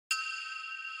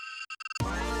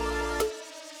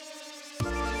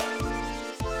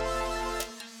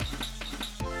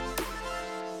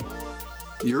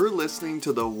You're listening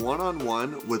to the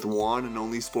One-on-One with Juan and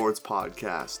Only Sports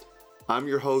podcast. I'm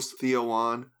your host, Theo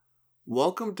Juan.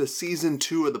 Welcome to Season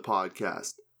 2 of the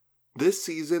podcast. This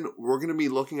season, we're going to be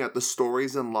looking at the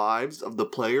stories and lives of the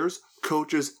players,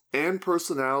 coaches, and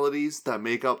personalities that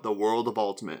make up the world of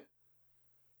Ultimate.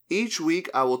 Each week,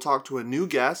 I will talk to a new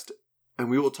guest, and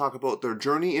we will talk about their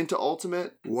journey into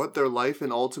Ultimate, what their life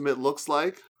in Ultimate looks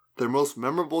like, their most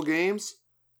memorable games,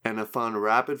 and a fun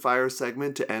rapid-fire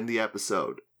segment to end the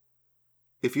episode.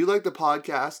 If you like the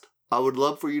podcast, I would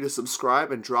love for you to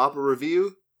subscribe and drop a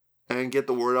review, and get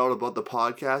the word out about the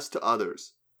podcast to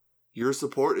others. Your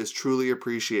support is truly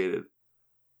appreciated.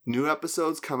 New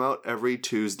episodes come out every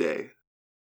Tuesday.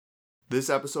 This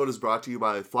episode is brought to you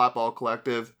by Flatball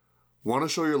Collective. Want to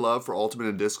show your love for Ultimate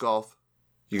and Disc Golf?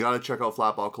 You gotta check out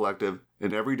Flatball Collective,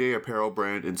 an everyday apparel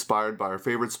brand inspired by our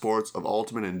favorite sports of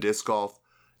Ultimate and Disc Golf.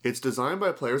 It's designed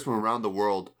by players from around the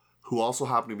world who also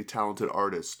happen to be talented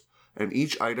artists, and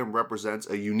each item represents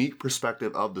a unique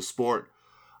perspective of the sport.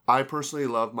 I personally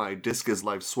love my Disc is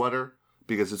Life sweater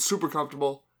because it's super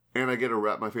comfortable and I get to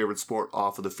rep my favorite sport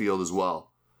off of the field as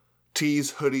well.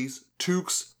 Tees, hoodies,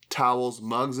 toques, towels,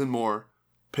 mugs, and more.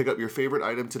 Pick up your favorite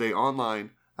item today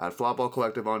online at Flatball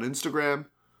Collective on Instagram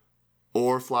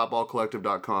or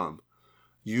flatballcollective.com.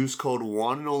 Use code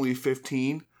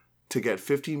ONEANDONLY15 to get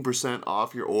 15%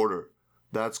 off your order.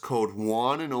 That's code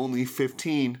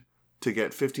ONEANDONLY15 to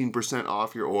get 15%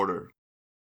 off your order.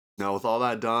 Now with all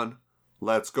that done,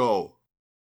 let's go.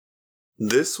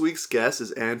 This week's guest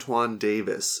is Antoine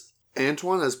Davis.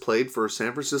 Antoine has played for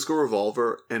San Francisco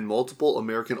Revolver and multiple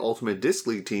American Ultimate Disc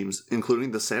League teams,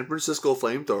 including the San Francisco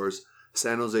Flamethrowers,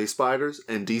 San Jose Spiders,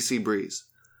 and DC Breeze.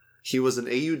 He was an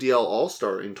AUDL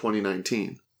All-Star in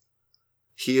 2019.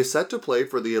 He is set to play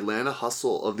for the Atlanta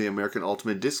Hustle of the American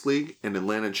Ultimate Disc League and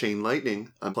Atlanta Chain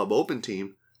Lightning, a Club Open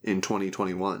team, in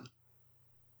 2021.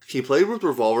 He played with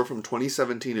Revolver from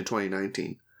 2017 to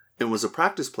 2019 and was a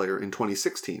practice player in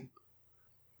 2016.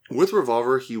 With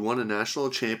Revolver, he won a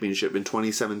national championship in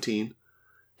 2017,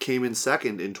 came in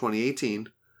second in 2018,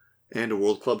 and a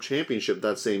World Club Championship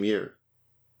that same year.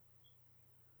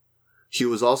 He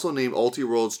was also named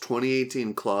Ultiworld's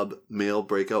 2018 Club Male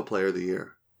Breakout Player of the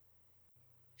Year.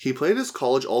 He played his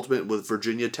college Ultimate with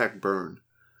Virginia Tech Bern.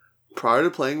 Prior to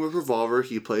playing with Revolver,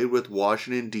 he played with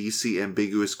Washington, D.C.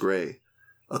 Ambiguous Gray,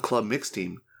 a club mixed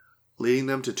team, leading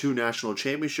them to 2 national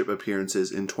championship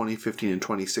appearances in 2015 and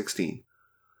 2016,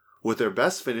 with their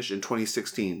best finish in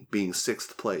 2016 being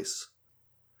 6th place.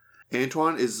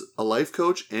 Antoine is a life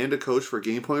coach and a coach for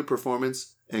Game Point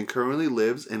Performance and currently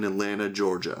lives in Atlanta,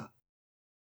 Georgia.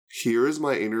 Here is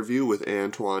my interview with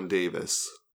Antoine Davis.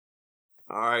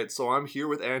 Alright, so I'm here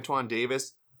with Antoine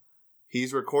Davis.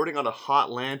 He's recording out of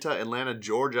Hotlanta, Atlanta,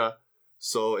 Georgia.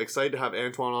 So excited to have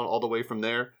Antoine on all the way from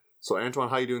there. So Antoine,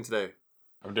 how you doing today?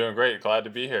 I'm doing great. Glad to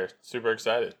be here. Super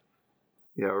excited.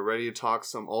 Yeah, we're ready to talk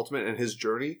some Ultimate and his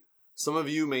journey. Some of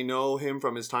you may know him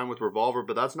from his time with Revolver,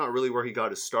 but that's not really where he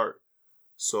got his start.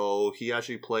 So he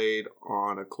actually played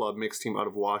on a club mixed team out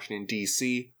of Washington,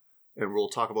 D.C., and we'll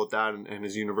talk about that and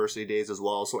his university days as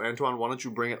well. So Antoine, why don't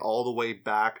you bring it all the way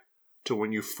back to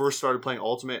when you first started playing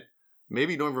Ultimate?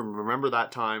 Maybe you don't even remember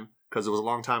that time because it was a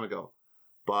long time ago.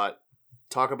 But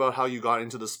talk about how you got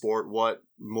into the sport, what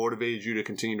motivated you to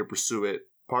continue to pursue it,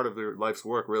 part of your life's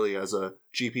work really as a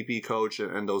GPP coach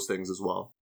and those things as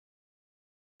well.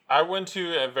 I went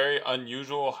to a very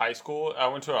unusual high school. I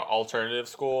went to an alternative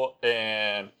school,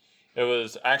 and it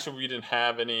was actually, we didn't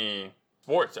have any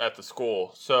sports at the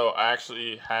school. So I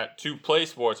actually had to play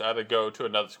sports. I had to go to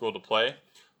another school to play.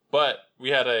 But we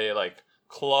had a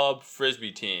club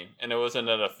frisbee team, and it wasn't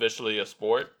officially a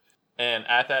sport. And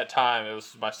at that time, it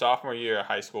was my sophomore year at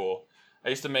high school. I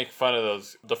used to make fun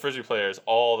of the frisbee players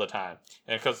all the time,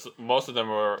 and because most of them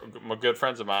were good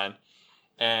friends of mine.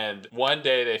 And one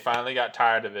day they finally got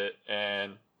tired of it,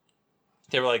 and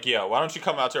they were like, "Yo, why don't you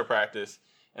come out to a practice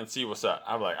and see what's up?"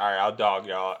 I'm like, "All right, I'll dog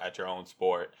y'all at your own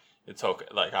sport. It's okay.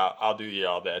 I'll do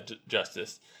y'all that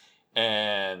justice."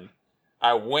 And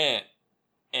I went,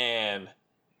 and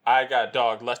I got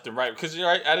dogged left and right because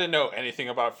I didn't know anything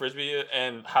about frisbee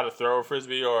and how to throw a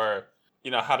frisbee or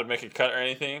how to make a cut or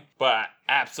anything, but I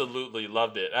absolutely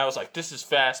loved it. I was like, this is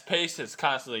fast paced. It's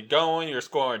constantly going. You're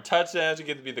scoring touchdowns. You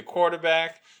get to be the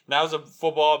quarterback. And I was a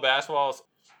football, basketball,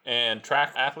 and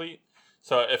track athlete.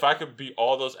 So if I could beat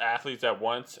all those athletes at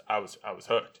once, I was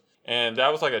hooked. And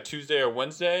that was like a Tuesday or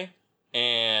Wednesday.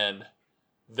 And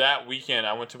that weekend,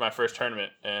 I went to my first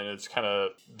tournament. And it's kind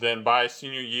of then by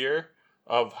senior year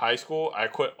of high school, I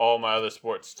quit all my other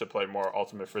sports to play more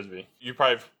Ultimate Frisbee. You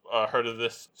probably heard of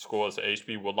this school as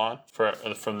HB Woodlawn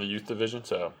from the youth division.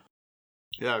 So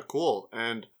Yeah, cool.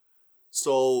 And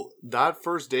so that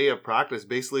first day of practice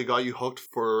basically got you hooked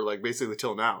for like basically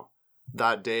till now,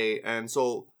 that day. And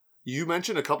so you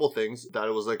mentioned a couple things that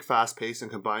it was like fast paced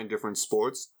and combined different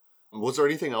sports. Was there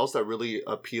anything else that really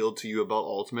appealed to you about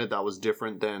Ultimate that was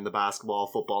different than the basketball,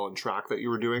 football, and track that you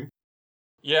were doing?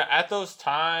 Yeah, at those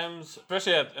times,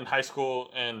 especially in high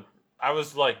school, and I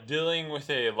was like dealing with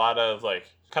a lot of like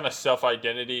kind of self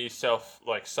identity, self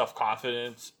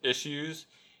confidence issues,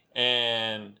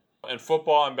 and in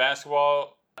football and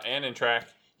basketball and in track,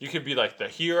 you could be like the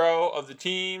hero of the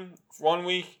team one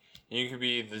week, and you could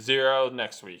be the zero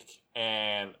next week,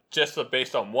 and just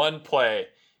based on one play,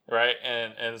 right?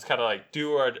 And it's kind of like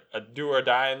do or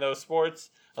die in those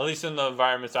sports, at least in the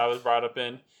environments I was brought up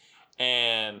in,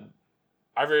 and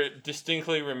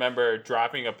distinctly remember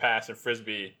dropping a pass in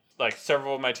frisbee. Like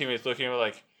several of my teammates looking at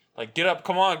me like get up,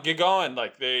 come on, get going.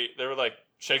 Like they were like,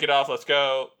 shake it off, let's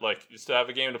go. Like you still have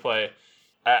a game to play.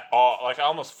 At all, like I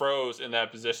almost froze in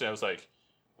that position. I was like,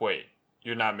 wait,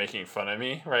 you're not making fun of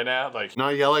me right now? Like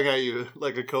Not yelling at you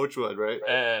like a coach would, right?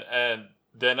 and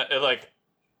then it like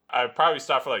I probably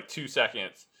stopped for like 2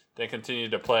 seconds, then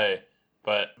continued to play.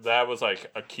 But that was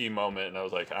like a key moment, and I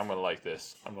was like, I'm gonna like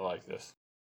this. I'm gonna like this.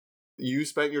 You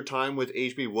spent your time with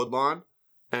HB Woodlawn.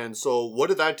 And so what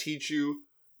did that teach you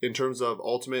in terms of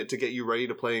Ultimate to get you ready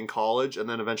to play in college and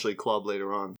then eventually club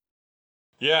later on?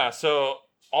 Yeah, so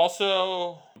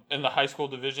also in the high school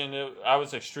division, I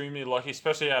was extremely lucky,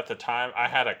 especially at the time. I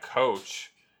had a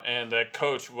coach, and that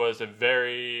coach was a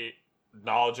very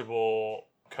knowledgeable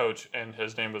coach, and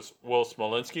his name was Will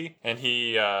Smolinski. And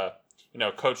he,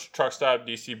 coached Truck Stop,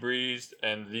 DC Breeze,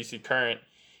 and DC Current.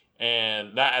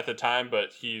 And not at the time,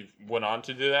 but he went on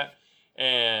to do that.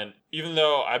 And even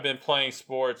though I've been playing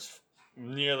sports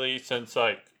nearly since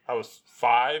like I was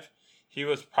 5, he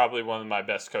was probably one of my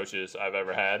best coaches I've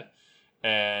ever had.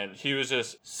 And he was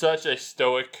just such a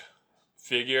stoic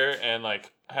figure and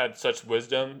like had such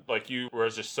wisdom. Like you were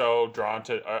just so drawn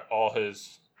to all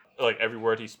his, like every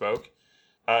word he spoke.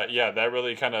 Yeah, that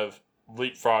really kind of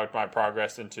leapfrogged my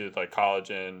progress into like college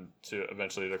and to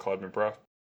eventually the club and pro.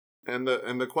 And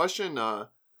the question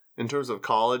in terms of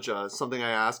college, something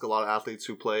I ask a lot of athletes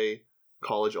who play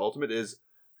college Ultimate is,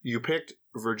 you picked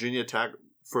Virginia Tech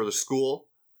for the school.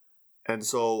 And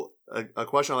so a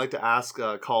question I like to ask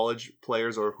college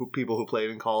players or people who played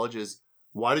in college is,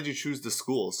 why did you choose the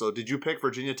school? So did you pick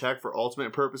Virginia Tech for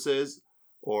Ultimate purposes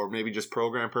or maybe just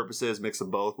program purposes, mix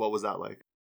of both? What was that like?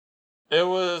 It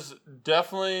was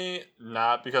definitely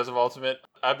not because of Ultimate.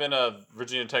 I've been a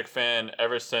Virginia Tech fan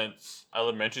ever since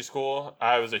elementary school.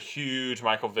 I was a huge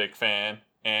Michael Vick fan,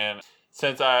 and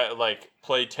since I like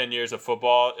played 10 years of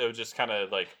football, it was just kind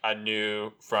of like I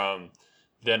knew from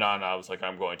then on I was like,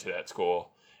 I'm going to that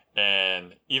school.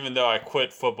 And even though I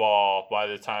quit football by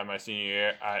the time my senior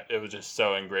year, it was just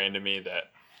so ingrained in me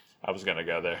that I was going to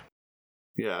go there.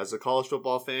 Yeah, as a college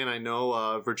football fan, I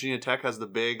know Virginia Tech has the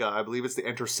big, I believe it's the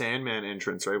Enter Sandman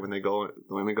entrance, right, when they go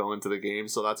into the game.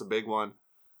 So that's a big one.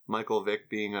 Michael Vick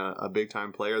being a big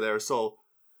time player there. So,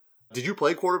 did you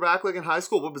play quarterback like in high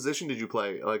school? What position did you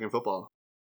play like in football?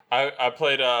 I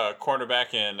played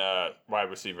cornerback and wide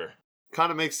receiver.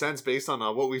 Kind of makes sense based on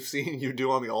what we've seen you do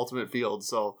on the Ultimate field.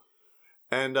 So,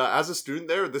 and as a student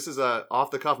there, this is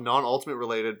off the cuff, non-Ultimate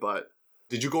related, but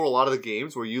did you go to a lot of the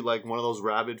games? Were you like one of those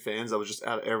rabid fans that was just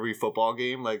at every football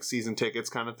game, like season tickets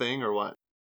kind of thing, or what?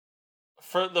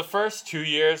 For the first 2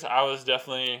 years, I was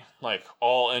definitely like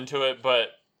all into it,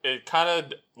 but it kind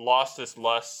of lost its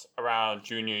lust around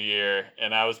junior year,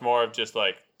 and I was more of just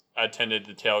like I attended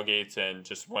the tailgates and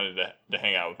just wanted to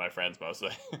hang out with my friends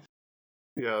mostly.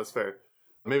 Yeah, that's fair.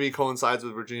 Maybe it coincides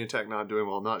with Virginia Tech not doing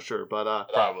well. I'm not sure, but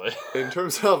Probably. in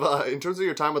terms of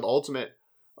your time with Ultimate,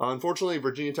 unfortunately,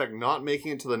 Virginia Tech not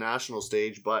making it to the national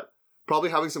stage, but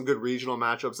probably having some good regional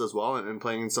matchups as well and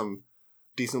playing in some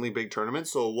decently big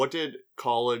tournaments. So what did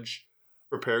college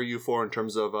prepare you for in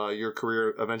terms of your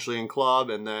career eventually in club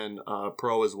and then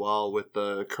pro as well with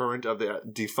the current of the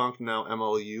defunct now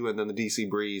MLU and then the DC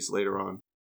Breeze later on?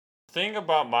 The thing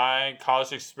about my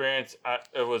college experience,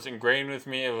 it was ingrained with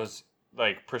me. It was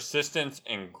like persistence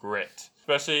and grit,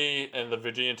 especially in the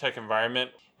Virginia Tech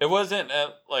environment. It wasn't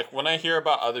like when I hear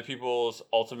about other people's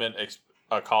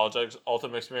college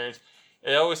ultimate experience,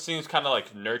 it always seems kind of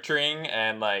like nurturing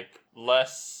and like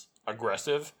less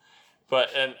aggressive. But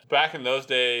back in those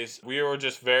days, we were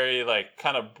just very like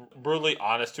kind of brutally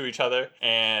honest to each other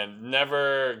and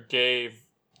never gave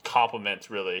compliments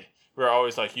really. We were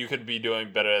always like, you could be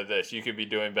doing better at this, you could be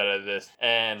doing better at this.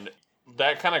 And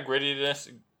that kind of grittiness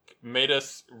made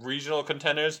us regional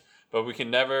contenders, but we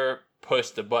can never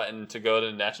push the button to go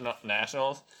to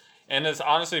nationals. And it's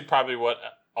honestly probably what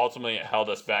ultimately held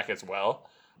us back as well,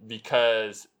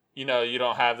 because, you know, you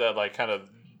don't have that like kind of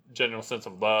general sense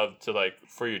of love to like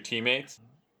for your teammates.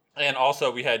 And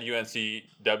also we had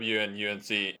UNCW and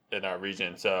UNC in our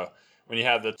region. So when you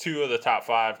have the two of the top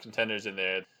 5 contenders in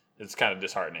there, it's kind of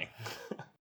disheartening.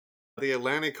 The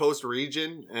Atlantic Coast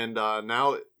region, and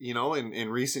now, you know, in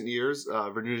recent years,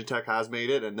 Virginia Tech has made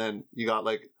it, and then you got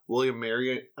like William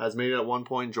Mary has made it at one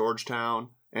point, Georgetown,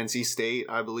 NC State,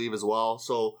 I believe, as well.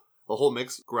 So a whole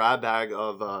mixed grab bag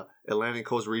of Atlantic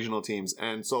Coast regional teams.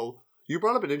 And so you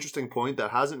brought up an interesting point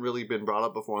that hasn't really been brought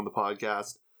up before on the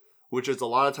podcast, which is a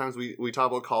lot of times we talk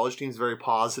about college teams very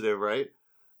positive, right?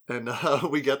 And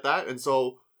we get that. And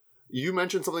so you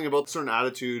mentioned something about certain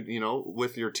attitude, you know,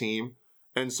 with your team.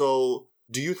 And so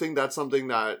do you think that's something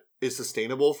that is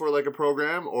sustainable for like a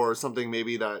program, or something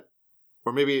maybe that,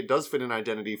 or maybe it does fit an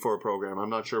identity for a program? I'm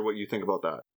not sure what you think about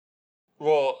that.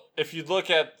 Well, if you look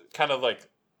at kind of like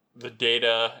the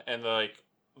data and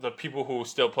the people who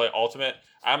still play Ultimate,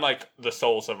 I'm like the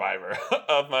sole survivor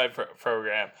of my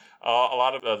program. A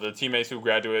lot of the teammates who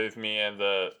graduated with me and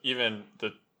even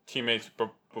the teammates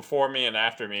before me and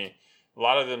after me, a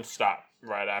lot of them stopped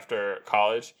right after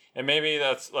college. And maybe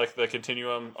that's like the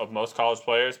continuum of most college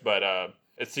players, but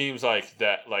it seems like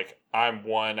that like I'm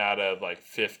one out of like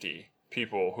 50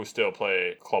 people who still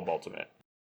play Club Ultimate.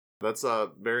 That's a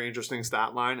very interesting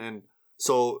stat line. And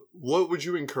so what would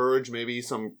you encourage maybe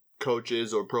some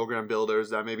coaches or program builders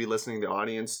that may be listening to the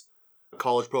audience,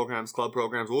 college programs, club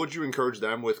programs, what would you encourage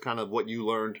them with kind of what you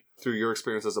learned through your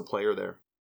experience as a player there?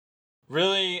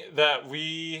 Really,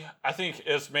 I think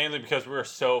it's mainly because we were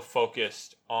so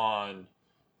focused on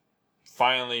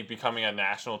finally becoming a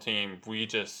national team. We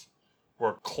just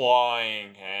were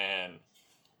clawing and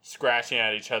scratching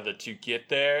at each other to get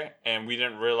there. And we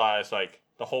didn't realize like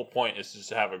the whole point is just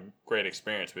to have a great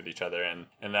experience with each other. And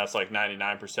that's like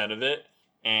 99% of it.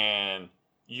 And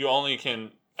you only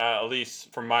can, at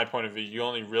least from my point of view, you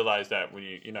only realize that when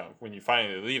you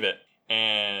finally leave it.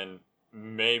 And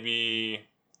maybe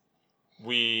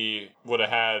we would have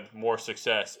had more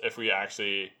success if we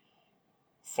actually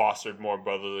fostered more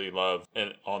brotherly love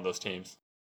on those teams.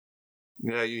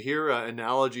 Yeah, you hear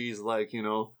analogies like, you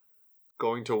know,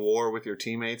 going to war with your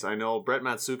teammates. I know Brett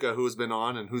Matsuka, who's been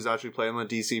on and who's actually playing on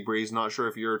the DC Breeze. Not sure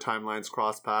if your timelines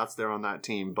cross paths there on that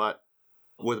team, but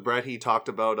with Brett, he talked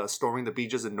about storming the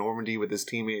beaches in Normandy with his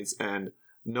teammates and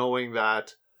knowing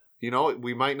that, you know,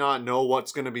 we might not know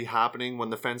what's going to be happening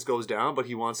when the fence goes down, but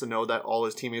he wants to know that all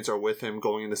his teammates are with him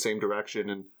going in the same direction,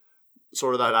 and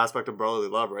sort of that aspect of brotherly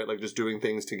love, right? Like just doing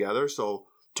things together. So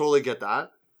totally get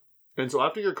that. And so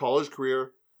after your college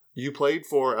career, you played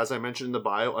for, as I mentioned in the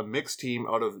bio, a mixed team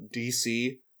out of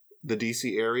DC, the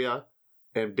DC area,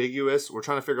 Ambiguous. We're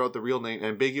trying to figure out the real name,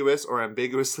 Ambiguous or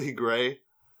Ambiguously Gray.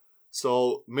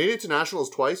 So made it to nationals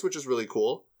twice, which is really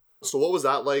cool. So what was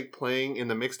that like playing in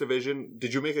the mixed division?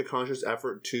 Did you make a conscious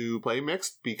effort to play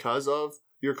mixed because of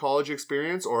your college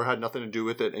experience, or had nothing to do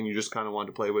with it and you just kind of wanted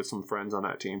to play with some friends on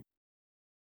that team?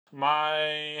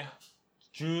 My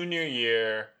junior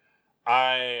year,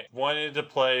 I wanted to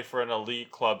play for an elite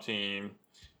club team,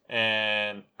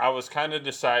 and I was kind of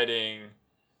deciding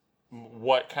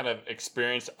what kind of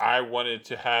experience I wanted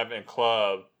to have in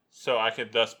club so I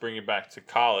could thus bring it back to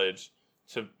college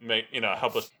to make,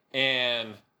 help us.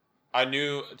 And I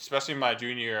knew, especially my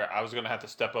junior year, I was going to have to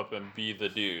step up and be the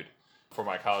dude for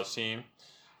my college team.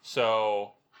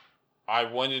 So I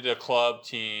wanted a club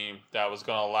team that was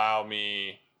going to allow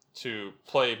me to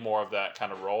play more of that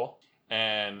kind of role.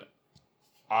 And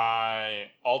I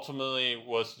ultimately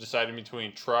was deciding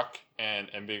between Truck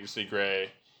and Ambiguously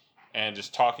Gray, and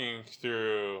just talking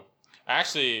through.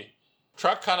 Actually,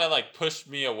 Truck kind of like pushed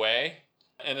me away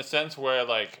in a sense where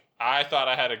like I thought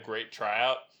I had a great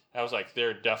tryout. I was like,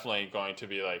 they're definitely going to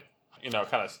be like,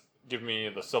 kind of give me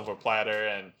the silver platter.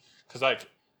 And because like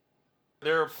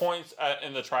there were points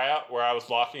in the tryout where I was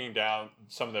locking down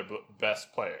some of their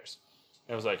best players.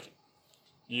 It was like,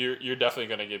 you're definitely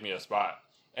going to give me a spot.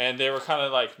 And they were kind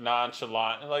of like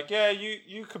nonchalant and like, yeah,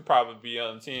 you could probably be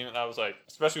on the team. And I was like,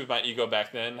 especially with my ego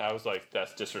back then, I was like,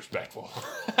 that's disrespectful.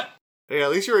 Hey, at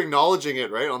least you're acknowledging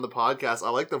it, right, on the podcast. I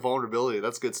like the vulnerability.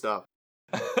 That's good stuff.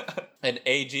 And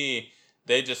AG,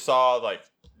 they just saw like,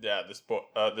 yeah,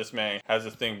 this man has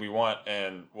the thing we want,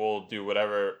 and we'll do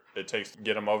whatever it takes to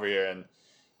get him over here. And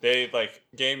they like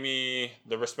gave me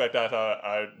the respect I thought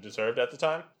I deserved at the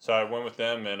time. So I went with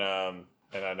them, and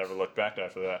I never looked back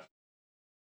after that.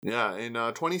 Yeah, in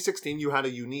 2016, you had a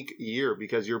unique year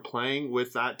because you're playing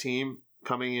with that team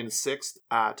coming in 6th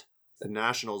at the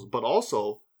Nationals. But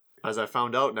also, as I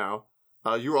found out now,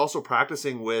 you were also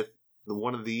practicing with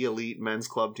one of the elite men's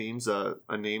club teams, a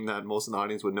name that most of the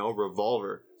audience would know,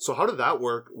 Revolver. So how did that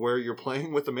work, where you're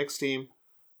playing with the mixed team,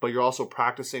 but you're also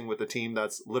practicing with a team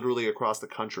that's literally across the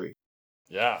country?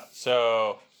 Yeah,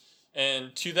 so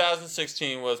in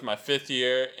 2016 was my 5th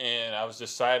year, and I was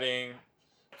deciding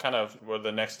kind of what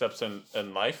the next steps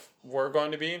in life were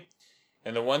going to be.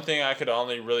 And the one thing I could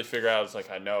only really figure out is, like,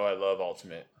 I know I love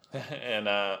Ultimate. And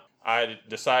I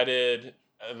decided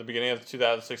at the beginning of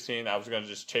 2016 I was going to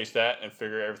just chase that and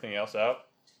figure everything else out.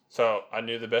 So I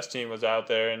knew the best team was out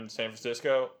there in San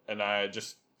Francisco, and I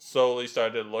just slowly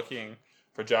started looking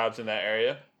for jobs in that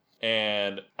area.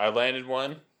 And I landed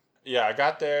one. Yeah, I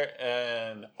got there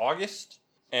in August.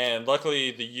 And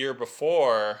luckily, the year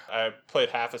before, I played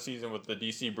half a season with the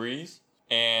DC Breeze.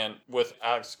 And with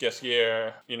Alex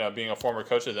Gessier, being a former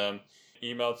coach of them,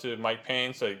 emailed to Mike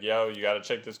Payne, said, yo, you got to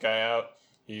check this guy out.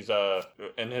 He's,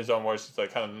 in his own words, it's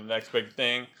like kind of the next big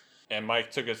thing. And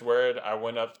Mike took his word. I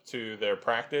went up to their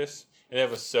practice, and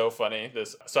it was so funny.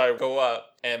 So I go up,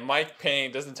 and Mike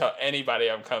Payne doesn't tell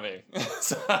anybody I'm coming.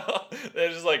 So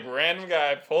there's just like random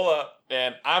guy pull up,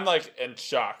 and I'm like in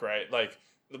shock, right? Like,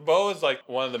 the bow is like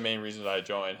one of the main reasons I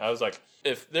joined. I was like,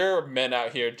 if there are men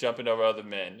out here jumping over other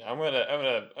men, I'm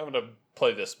gonna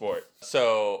play this sport.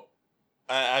 So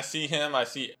I see him. I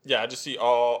just see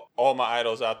all my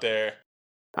idols out there.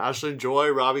 Ashland Joy,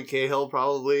 Robbie Cahill,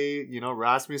 probably,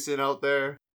 Rasmussen out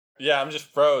there. Yeah, I'm just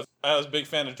froze. I was a big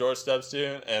fan of George Stubbs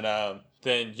too, and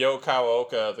then Yo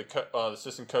Kawaoka, the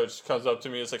assistant coach, comes up to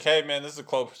me. It's like, hey man, this is a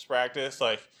close practice.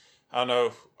 Like, I don't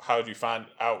know, how did you find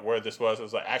out where this was? It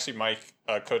was like, actually,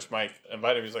 Coach Mike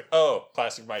invited me. He's like, oh,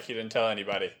 classic Mike. He didn't tell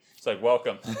anybody. It's like,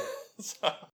 welcome.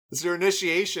 So, it's your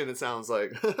initiation, it sounds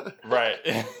like. Right.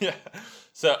 Yeah.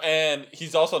 So, and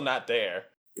he's also not there.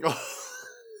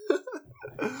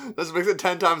 This makes it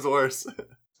 10 times worse.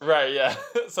 Right, yeah.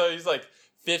 So he's like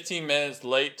 15 minutes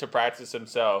late to practice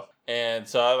himself. And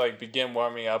so I like begin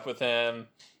warming up with him.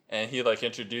 And he like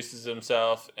introduces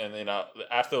himself, and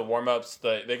after the warm ups,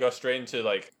 they go straight into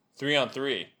like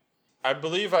 3-on-3. I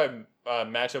believe I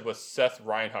matched up with Seth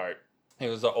Reinhardt. He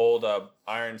was an old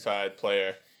Ironside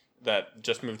player that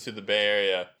just moved to the Bay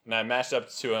Area, and I matched up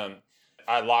to him.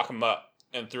 I lock him up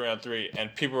in 3-on-3,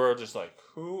 and people were just like,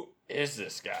 "Who is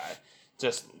this guy?"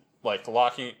 Just like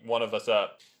locking one of us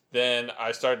up. Then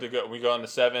I started to go. We go into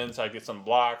sevens. I get some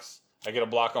blocks. I get a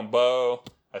block on Bo.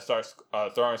 I start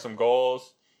throwing some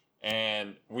goals.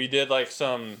 And we did like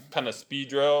some kind of speed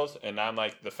drills, and I'm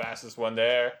like the fastest one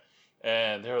there.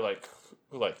 And they were like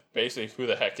basically, who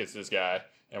the heck is this guy?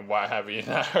 And why have you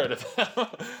not heard of him?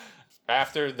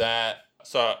 After that,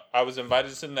 so I was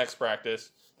invited to the next practice.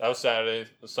 That was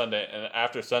Sunday. And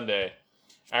after Sunday,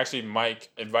 actually Mike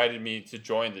invited me to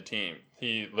join the team.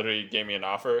 He literally gave me an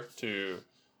offer to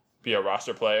be a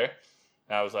roster player.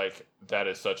 And I was like, that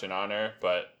is such an honor,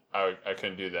 but I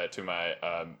couldn't do that to my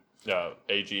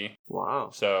AG.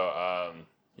 Wow. So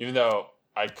even though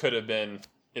I could have been,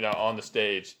 on the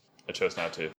stage, I chose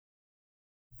not to.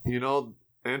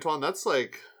 Antoine, that's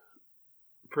like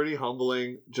pretty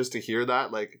humbling just to hear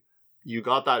that. Like, you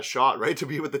got that shot, right, to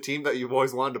be with the team that you've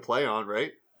always wanted to play on,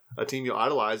 right? A team you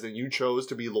idolized, and you chose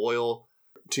to be loyal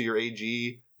to your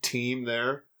AG team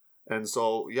there. And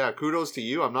so, yeah, kudos to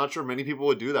you. I'm not sure many people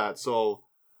would do that. So,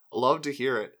 love to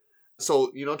hear it.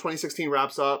 So, 2016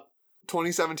 wraps up.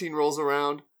 2017 rolls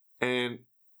around, and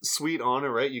sweet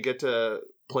honor, right? You get to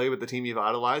play with the team you've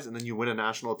idolized, and then you win a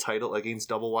national title against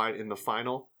Double Wide in the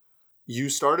final. You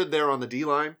started there on the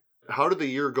D-line. How did the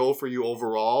year go for you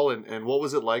overall, and what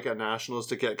was it like at Nationals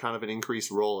to get kind of an increased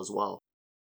role as well?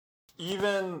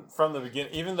 Even from the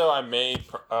beginning, even though I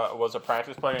was a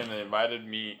practice player and they invited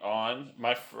me on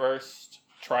my first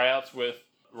tryouts with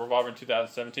Revolver in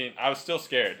 2017, I was still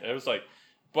scared. It was like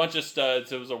a bunch of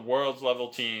studs. It was a world's level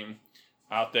team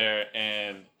out there,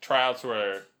 and tryouts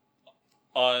were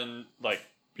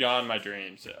beyond my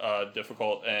dreams,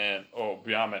 difficult, and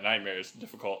beyond my nightmares,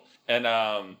 difficult. And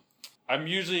I'm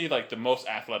usually like the most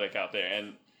athletic out there,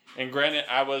 and granted,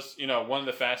 I was one of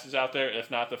the fastest out there,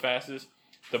 if not the fastest.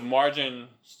 The margin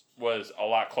was a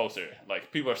lot closer.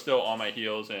 Like, people are still on my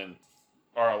heels and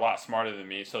are a lot smarter than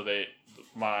me, so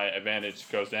my advantage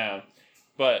goes down.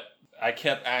 But I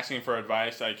kept asking for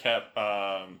advice. I kept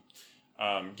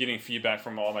getting feedback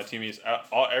from all my teammates.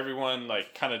 Everyone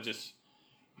like kind of just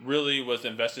really was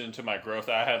invested into my growth.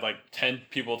 I had like 10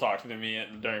 people talking to me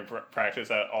during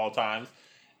practice at all times,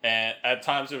 and at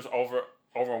times it was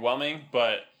overwhelming.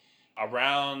 But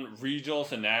around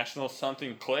regionals and nationals,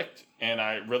 something clicked, and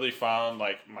I really found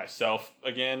like myself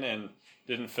again, and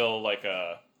didn't feel like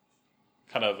a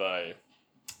kind of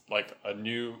like a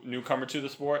newcomer to the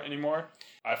sport anymore.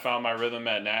 I found my rhythm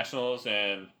at nationals,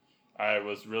 and I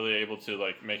was really able to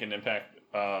like make an impact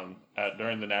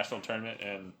during the national tournament,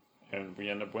 and we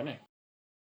ended up winning.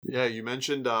 Yeah, you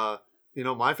mentioned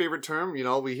my favorite term.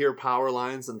 We hear power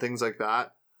lines and things like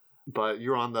that, but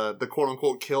you're on the quote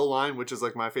unquote kill line, which is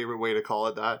like my favorite way to call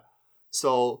it that.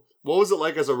 So what was it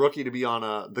like as a rookie to be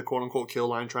on the quote unquote kill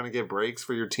line, trying to get breaks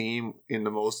for your team in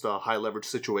the most high leverage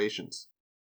situations?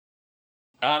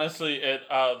 Honestly,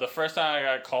 the first time I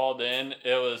got called in,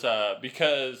 it was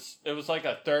because it was like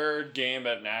a third game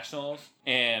at nationals,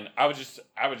 and I was just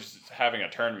having a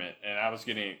tournament, and I was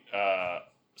getting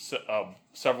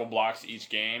several blocks each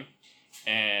game,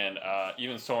 and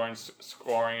even scoring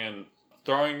and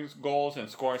throwing goals and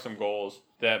scoring some goals.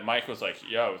 That Mike was like,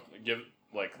 "Yo,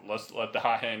 let's let the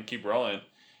hot hand keep rolling,"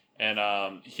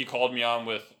 and he called me on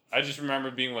with. I just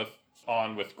remember being with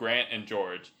Grant and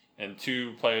George, and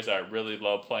two players that I really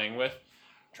love playing with,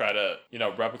 try to,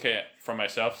 replicate it for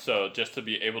myself. So just to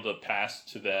be able to pass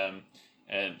to them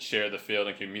and share the field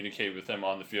and communicate with them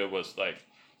on the field was like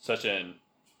such an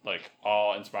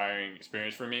awe-inspiring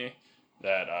experience for me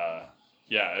that,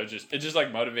 it just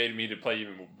like motivated me to play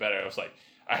even better. I was like,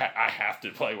 I have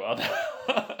to play well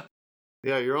now.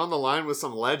 Yeah, you're on the line with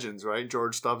some legends, right?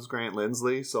 George Stubbs, Grant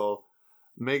Lindsley, so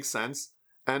makes sense.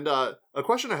 And a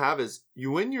question I have is, you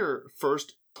win your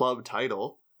first club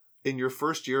title in your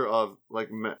first year of like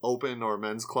open or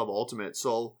men's club ultimate.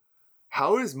 So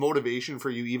how is motivation for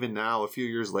you even now a few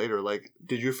years later? Like,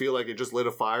 did you feel like it just lit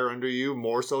a fire under you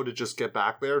more so to just get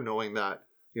back there, knowing that,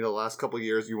 the last couple of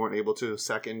years you weren't able to?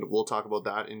 Second, we'll talk about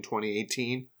that in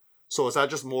 2018. So is that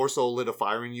just more so lit a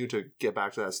fire in you to get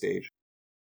back to that stage?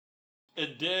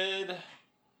 It did.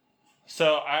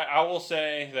 So I will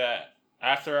say that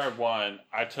after I won,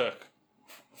 I took,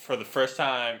 for the first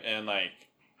time in like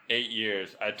 8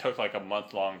 years, I took like a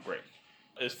month-long break.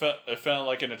 It felt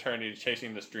like an eternity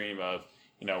chasing this dream of,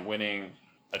 winning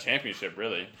a championship,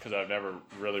 really, because I've never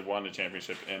really won a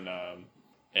championship in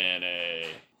a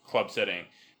club setting.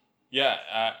 Yeah,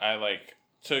 I like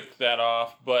took that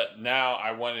off, but now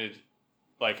I wanted,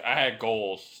 like, I had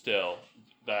goals still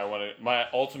that I wanted. My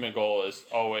ultimate goal is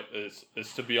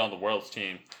is to be on the world's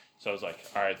team. So I was like,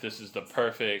 all right, this is the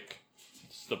perfect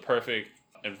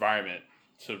environment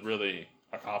to really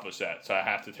accomplish that. So I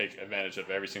have to take advantage of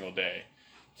every single day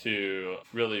to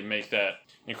really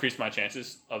increase my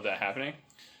chances of that happening.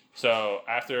 So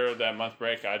after that month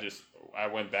break, I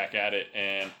went back at it,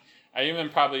 and I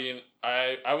even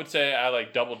I would say I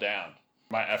like doubled down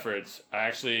my efforts. I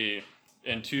actually,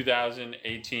 in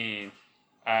 2018,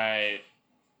 I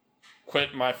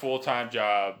quit my full-time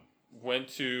job,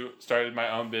 started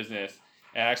my own business,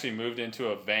 and actually moved into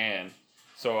a van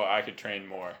so I could train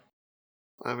more.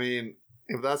 I mean,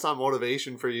 if that's not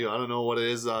motivation for you, I don't know what it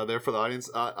is there for the audience.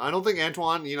 I don't think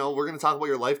Antoine, we're going to talk about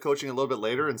your life coaching a little bit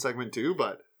later in segment 2,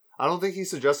 but I don't think he's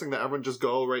suggesting that everyone just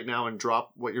go right now and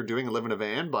drop what you're doing and live in a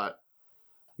van, but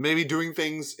maybe doing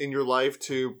things in your life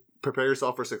to prepare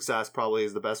yourself for success probably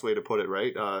is the best way to put it,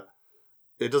 right?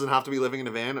 It doesn't have to be living in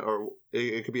a van, or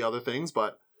it could be other things.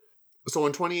 But so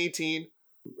in 2018,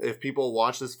 if people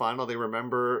watch this final, they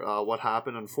remember what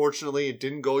happened. Unfortunately, it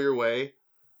didn't go your way.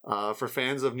 For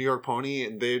fans of New York Pony,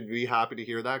 they'd be happy to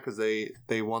hear that because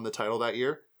they won the title that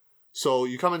year. So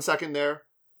you come in second there,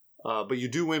 but you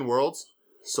do win Worlds.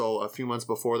 So a few months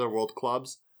before the World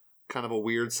Clubs, kind of a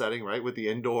weird setting, right, with the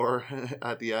indoor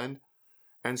at the end.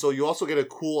 And so you also get a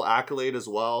cool accolade as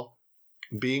well,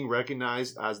 being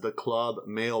recognized as the club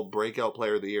male breakout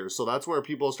player of the year. So that's where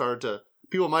people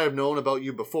might have known about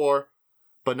you before,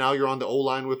 but now you're on the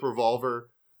O-line with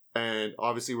Revolver, and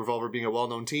obviously Revolver being a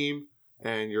well-known team,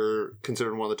 and you're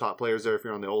considered one of the top players there if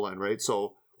you're on the O-line, right?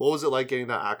 So what was it like getting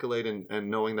that accolade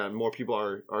and knowing that more people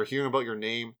are hearing about your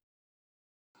name?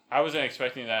 I wasn't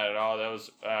expecting that at all. That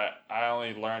was I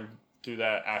only learned through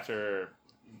that after,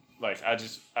 like, I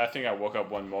think I woke up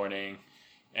one morning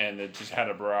and it just had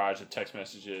a barrage of text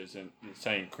messages and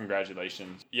saying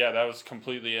congratulations. Yeah, that was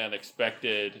completely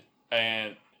unexpected.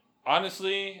 And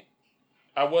honestly,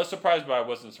 I was surprised, but I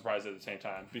wasn't surprised at the same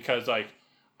time, because like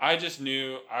I just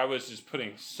knew I was just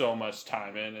putting so much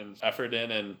time in and effort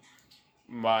in, and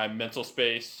my mental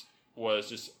space was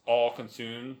just all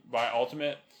consumed by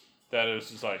Ultimate, that it was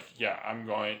just like, yeah,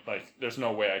 there's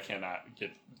no way I cannot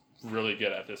get really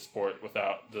good at this sport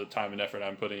without the time and effort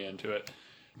I'm putting into it.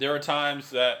 There were times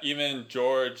that even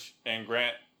George and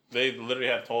Grant, they literally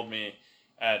have told me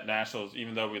at Nationals,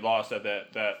 even though we lost, that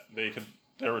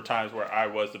there were times where I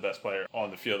was the best player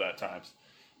on the field at times.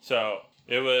 So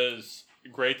it was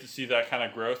great to see that kind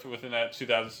of growth within that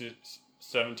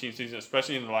 2017 season,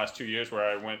 especially in the last 2 years where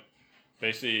I went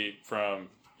basically from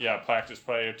practice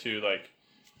player to like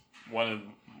one of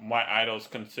my idols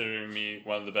considering me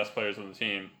one of the best players on the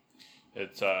team.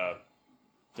 It's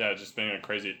just been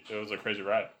it was a crazy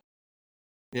ride.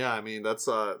 Yeah, I mean, that's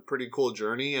a pretty cool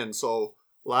journey. And so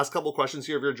last couple questions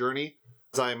here of your journey.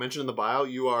 As I mentioned in the bio,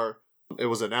 it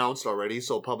was announced already,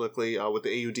 so publicly with the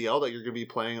AUDL that you're going to be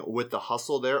playing with the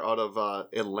Hustle there out of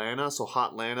Atlanta, so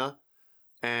Hot Atlanta.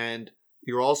 And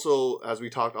you're also, as we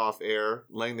talked off air,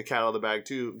 laying the cat out of the bag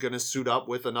too, going to suit up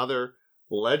with another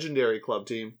legendary club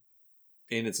team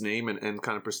in its name and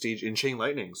kind of prestige in Chain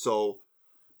Lightning. So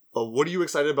what are you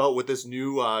excited about with this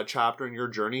new chapter in your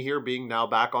journey here, being now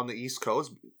back on the East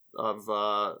Coast of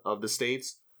the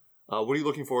States? What are you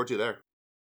looking forward to there?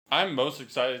 I'm most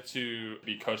excited to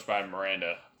be coached by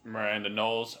Miranda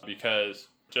Knowles, because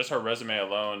just her resume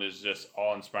alone is just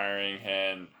awe-inspiring.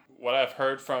 And what I've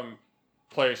heard from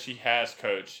players she has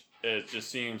coached, it just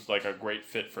seems like a great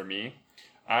fit for me.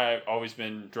 I've always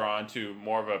been drawn to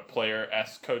more of a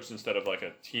player-esque coach instead of like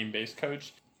a team-based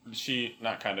coach. She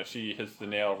hits the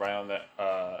nail right on that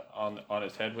on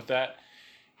his head with that.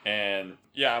 And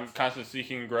yeah, I'm constantly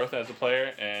seeking growth as a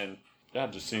player, and yeah,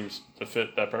 it just seems to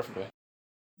fit that perfectly.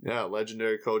 Yeah,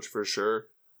 legendary coach for sure.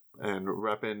 And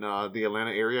repping the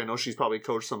Atlanta area. I know she's probably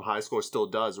coached some high school, still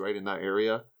does, right, in that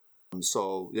area.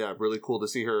 So, yeah, really cool to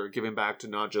see her giving back to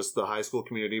not just the high school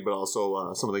community, but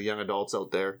also some of the young adults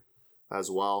out there as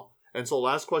well. And so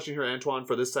last question here, Antoine,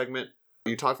 for this segment.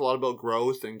 You talked a lot about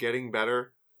growth and getting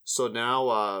better. So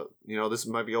now, this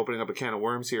might be opening up a can of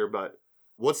worms here, but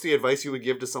what's the advice you would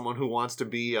give to someone who wants to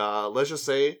be, let's just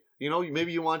say,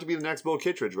 maybe you want to be the next Bo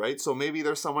Kittredge, right? So maybe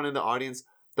there's someone in the audience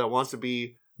that wants to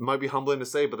be, might be humbling to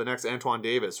say, but the next Antoine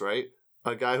Davis, right?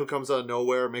 A guy who comes out of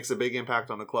nowhere, makes a big impact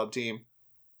on the club team.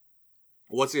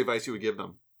 What's the advice you would give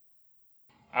them?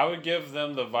 I would give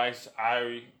them the advice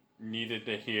I needed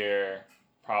to hear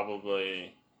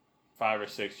probably 5 or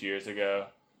 6 years ago.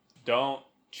 Don't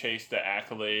chase the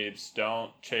accolades.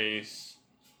 Don't chase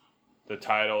the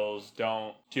titles.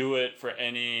 Don't do it for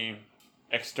any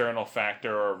external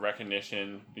factor or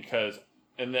recognition, because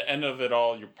in the end of it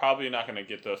all, you're probably not going to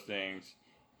get those things,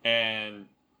 and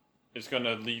it's going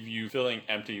to leave you feeling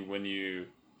empty when you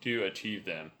do achieve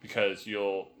them, because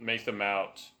you'll make them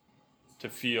out to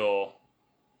feel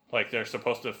like they're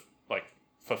supposed to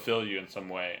fulfill you in some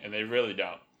way, and they really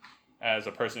don't. As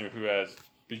a person who has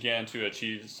began to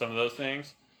achieve some of those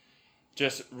things,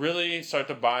 just really start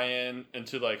to buy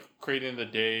into creating the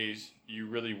days you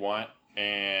really want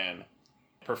and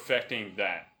perfecting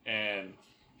that. And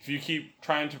if you keep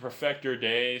trying to perfect your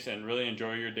days and really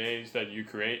enjoy your days that you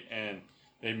create, and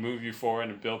they move you forward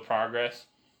and build progress,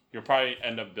 you'll probably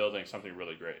end up building something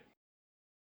really great.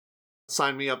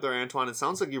 Sign me up there, Antoine. It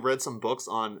sounds like you've read some books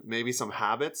on maybe some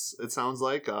habits, it sounds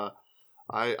like.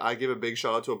 I give a big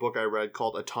shout out to a book I read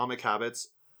called Atomic Habits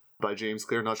by James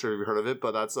Clear. Not sure if you've heard of it,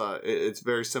 but it's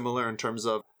very similar in terms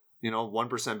of,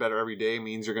 1% better every day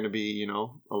means you're going to be,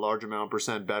 a large amount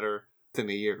percent better within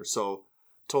a year. So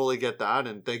totally get that.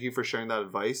 And thank you for sharing that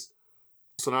advice.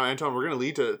 So now, Anton, we're going to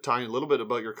lead to talking a little bit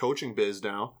about your coaching biz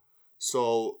now.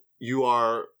 So you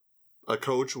are a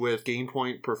coach with Game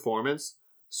Point Performance.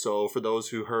 So for those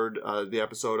who heard the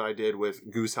episode I did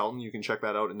with Goose Helton, you can check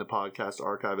that out in the podcast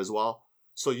archive as well.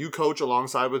 So you coach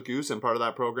alongside with Goose and part of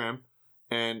that program.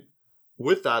 And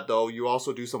with that, though, you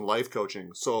also do some life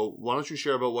coaching. So why don't you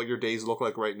share about what your days look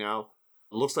like right now?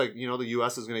 It looks like, the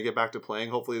U.S. is going to get back to playing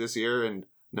hopefully this year, and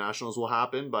nationals will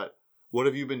happen. But what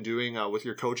have you been doing with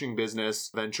your coaching business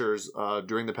ventures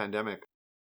during the pandemic?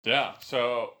 Yeah,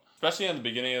 so especially in the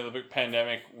beginning of the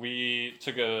pandemic, we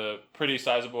took a pretty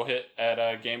sizable hit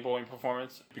at Game Point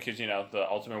Performance because, the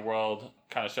Ultimate World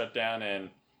kind of shut down and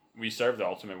we served the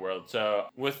Ultimate World. So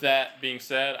with that being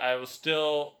said, I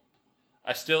still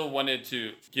wanted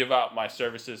to give out my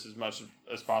services as much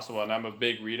as possible. And I'm a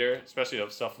big reader, especially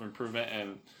of self-improvement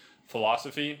and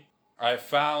philosophy. I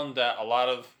found that a lot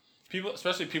of people,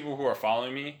 especially people who are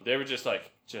following me, they were just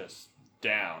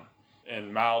down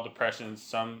and mild depressions,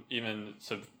 some even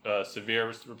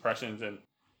severe depressions. And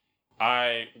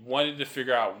I wanted to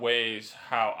figure out ways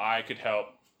how I could help,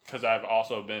 because I've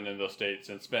also been in those states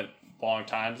and spent long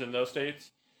times in those states.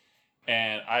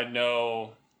 And I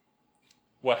know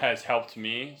what has helped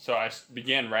me. So I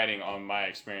began writing on my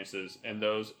experiences in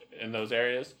those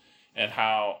areas and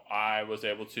how I was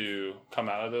able to come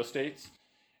out of those states.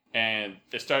 And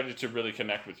it started to really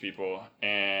connect with people.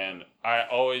 And I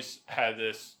always had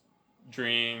this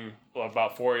dream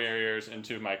about 4 years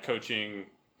into my coaching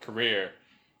career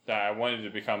that I wanted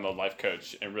to become a life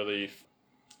coach and really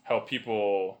help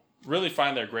people really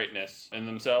find their greatness in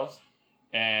themselves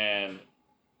and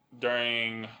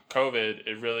during COVID,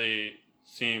 it really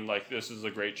seemed like this is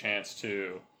a great chance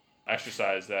to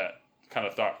exercise that kind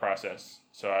of thought process.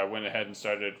 So I went ahead and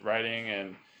started writing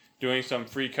and doing some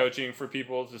free coaching for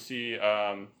people to see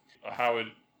how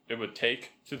it would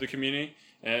take to the community.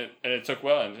 And it took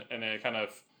well, and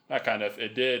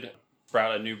it did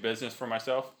sprout a new business for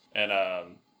myself. And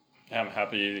I'm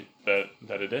happy that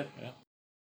it did. Yeah.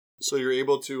 So you're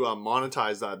able to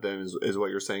monetize that then is what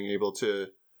you're saying, able to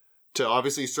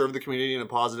obviously serve the community in a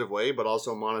positive way, but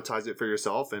also monetize it for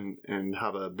yourself and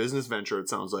have a business venture, it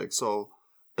sounds like. So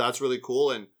that's really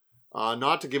cool. And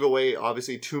not to give away,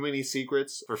 obviously, too many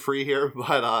secrets for free here,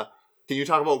 but can you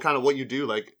talk about kind of what you do?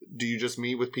 Like, do you just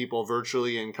meet with people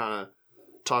virtually and kind of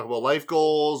talk about life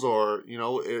goals, or, you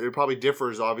know, it probably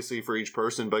differs obviously for each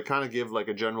person, but kind of give like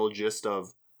a general gist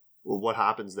of what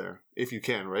happens there, if you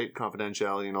can, right?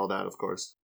 Confidentiality and all that, of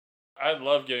course. I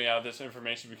love giving out this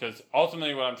information because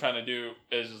ultimately what I'm trying to do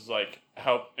is like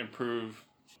help improve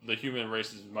the human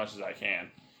race as much as I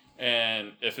can.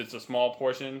 And if it's a small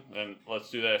portion, then let's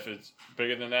do that. If it's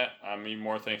bigger than that, I'm even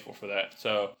more thankful for that.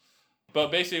 So, but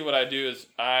basically what I do is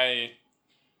I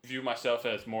view myself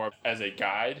as more as a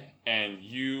guide, and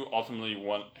you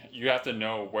have to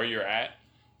know where you're at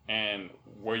and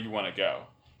where you want to go.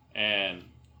 And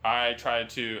I try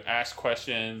to ask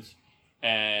questions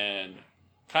and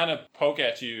kind of poke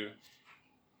at you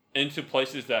into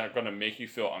places that are going to make you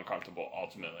feel uncomfortable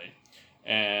ultimately.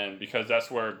 And because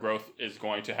that's where growth is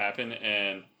going to happen.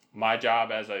 And my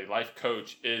job as a life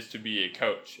coach is to be a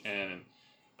coach. And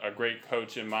a great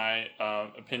coach, in my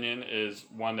opinion, is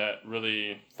one that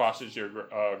really fosters your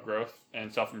growth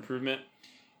and self-improvement,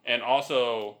 and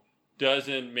also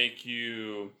doesn't make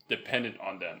you dependent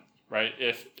on them, right?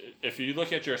 If you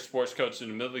look at your sports coach in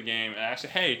the middle of the game and ask,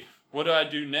 hey, what do I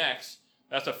do next?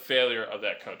 That's a failure of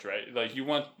that coach, right? Like, you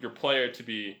want your player to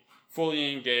be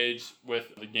fully engaged with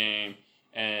the game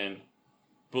and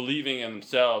believing in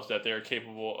themselves that they're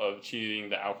capable of achieving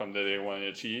the outcome that they want to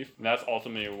achieve. And that's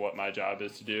ultimately what my job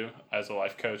is to do as a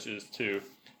life coach, is to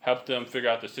help them figure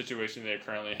out the situation they're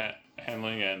currently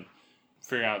handling and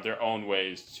figuring out their own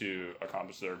ways to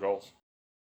accomplish their goals.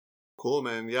 Cool,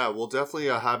 man. Yeah, we'll definitely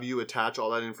have you attach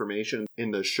all that information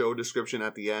in the show description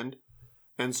at the end.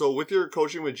 And so with your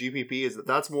coaching with GPP,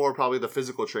 that's more probably the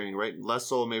physical training, right? Less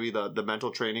so maybe the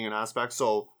mental training and aspects.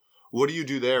 So what do you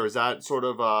do there? Is that sort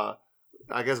of,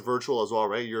 I guess, virtual as well,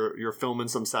 right? You're filming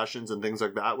some sessions and things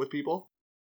like that with people?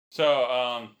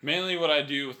 So mainly what I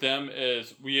do with them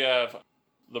is we have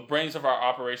the brains of our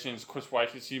operations, Chris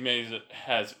Wycus. He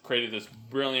has created this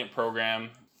brilliant program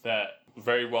that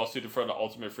very well suited for the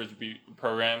Ultimate Frisbee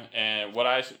program. And what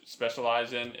I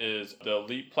specialize in is the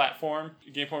Elite platform,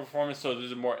 Game Point Performance. So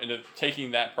this is more into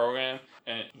taking that program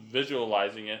and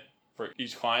visualizing it for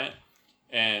each client.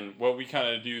 And what we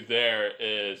kind of do there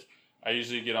is I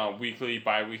usually get on weekly,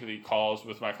 bi-weekly calls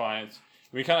with my clients.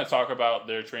 We kind of talk about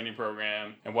their training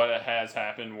program and what has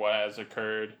happened, what has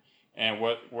occurred, and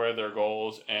what are their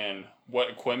goals, and what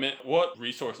equipment, what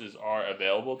resources are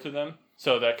available to them.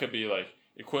 So that could be like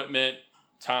equipment,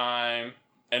 time,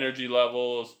 energy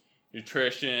levels,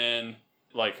 nutrition,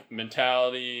 like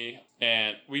mentality.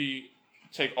 And we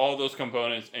take all those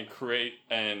components and create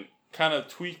and kind of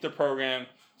tweak the program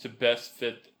to best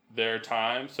fit their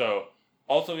time. So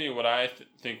ultimately, what I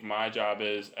think my job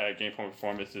is at Game Point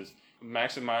Performance is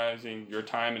maximizing your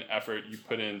time and effort you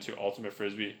put into Ultimate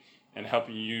Frisbee and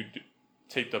helping you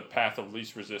take the path of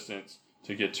least resistance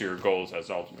to get to your goals as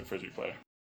an Ultimate Frisbee player.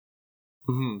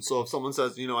 Mm-hmm. So if someone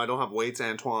says, I don't have weights,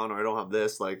 Antoine, or I don't have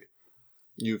this, like,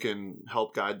 you can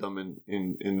help guide them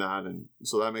in that. And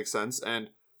so that makes sense. And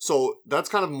so that's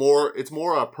kind of it's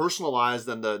more personalized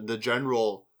than the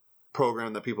general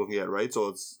program that people can get, right? So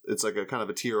it's like a kind of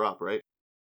a tier up, right?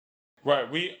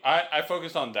 Right. I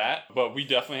focus on that, but we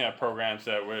definitely have programs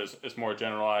that where it's more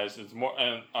generalized. It's more,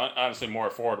 and honestly more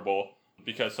affordable,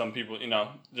 because some people,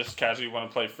 just casually want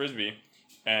to play Frisbee,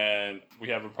 and we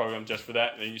have a program just for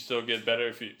that. And you still get better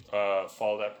if you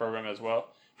follow that program as well.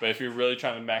 But if you're really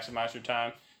trying to maximize your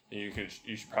time, then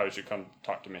you probably should come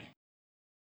talk to me.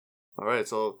 All right.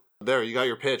 So there, you got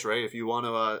your pitch, right? If you want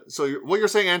to, so what you're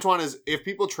saying, Antoine, is if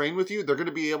people train with you, they're going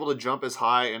to be able to jump as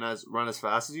high and run as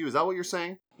fast as you. Is that what you're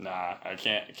saying? Nah, I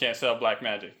can't sell black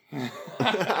magic.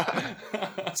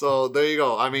 So there you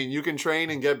go. I mean, you can train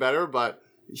and get better, but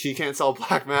he can't sell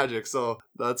black magic. So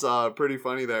that's pretty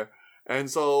funny there. And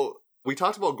so we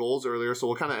talked about goals earlier, so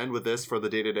we'll kind of end with this for the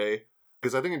day-to-day,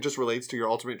 because I think it just relates to your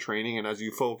ultimate training and as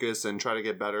you focus and try to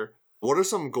get better. What are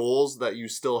some goals that you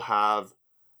still have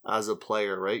as a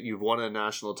player, right? You've won a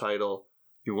national title.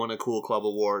 You won a cool club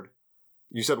award.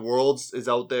 You said Worlds is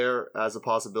out there as a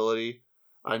possibility.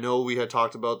 I know we had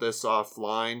talked about this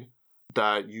offline,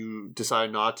 that you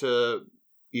decided not to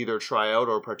either try out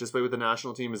or participate with the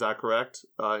national team. Is that correct?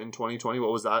 In 2020,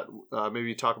 what was that?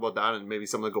 Maybe talk about that and maybe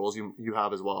some of the goals you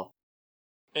have as well.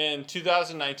 In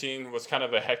 2019 was kind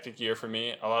of a hectic year for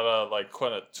me. A lot of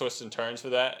kind of twists and turns for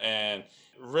that, and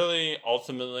really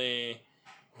ultimately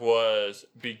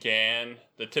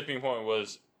the tipping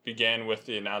point began with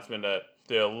the announcement that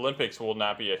the Olympics will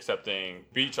not be accepting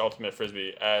beach ultimate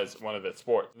frisbee as one of its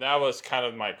sports. That was kind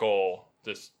of my goal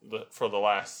for the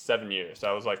last 7 years.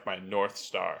 That was like my North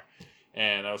Star.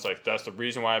 And I was like, that's the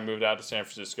reason why I moved out to San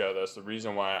Francisco. That's the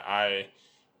reason why I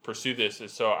pursue this,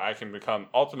 is so I can become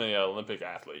ultimately an Olympic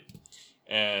athlete.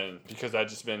 And because I've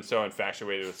just been so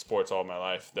infatuated with sports all my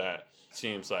life, that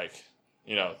seems like,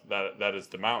 that is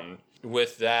the mountain.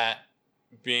 With that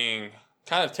being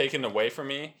kind of taken away from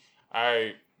me,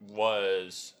 I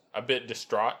was a bit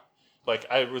distraught. Like,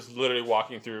 I was literally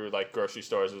walking through grocery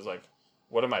stores. It was like,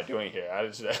 what am I doing here?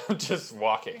 I'm just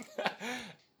walking.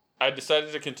 I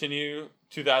decided to continue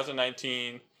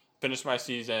 2019, finish my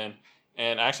season,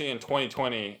 and actually in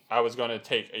 2020, I was going to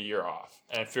take a year off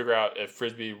and figure out if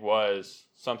frisbee was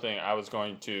something I was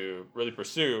going to really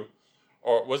pursue,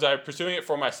 or was I pursuing it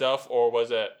for myself, or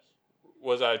was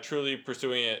I truly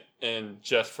pursuing it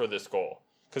just for this goal?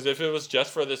 Because if it was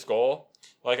just for this goal,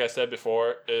 like I said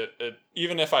before,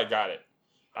 even if I got it,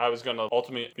 I was going to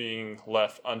ultimately being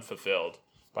left unfulfilled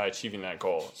by achieving that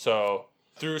goal. So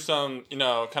through some,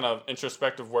 kind of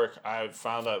introspective work, I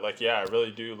found that, I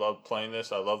really do love playing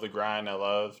this. I love the grind. I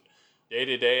love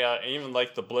day-to-day. I even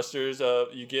like the blisters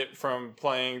you get from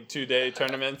playing 2-day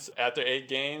tournaments after 8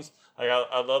 games.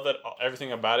 I love that,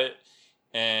 everything about it.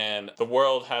 And the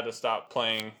world had to stop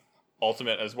playing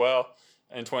Ultimate as well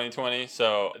in 2020.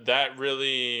 So that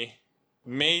really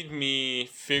made me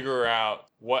figure out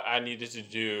what I needed to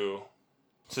do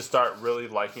to start really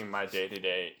liking my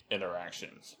day-to-day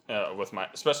interactions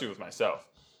especially with myself.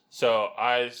 So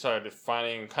I started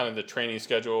finding kind of the training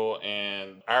schedule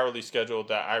and hourly schedule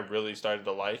that I really started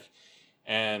to like.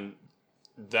 And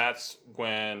that's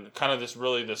when kind of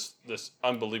this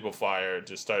unbelievable fire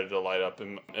just started to light up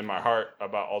in my heart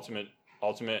about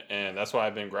Ultimate. And that's why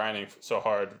I've been grinding so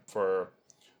hard for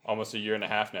almost a year and a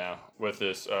half now with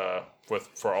this,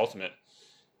 for Ultimate.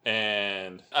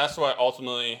 And that's why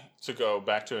ultimately, to go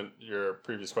back to your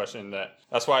previous question,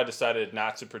 that's why I decided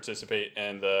not to participate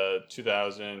in the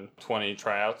 2020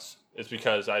 tryouts, is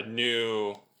because I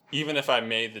knew even if I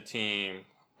made the team,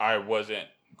 I wasn't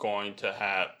going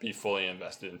to be fully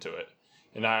invested into it.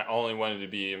 And I only wanted to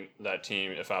be in that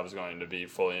team if I was going to be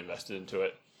fully invested into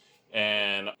it.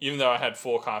 And even though I had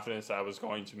full confidence I was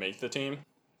going to make the team,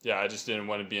 I just didn't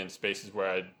want to be in spaces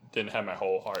where I didn't have my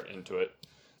whole heart into it.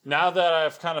 Now that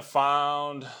I've kind of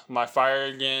found my fire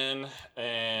again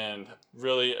and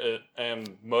really am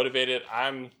motivated,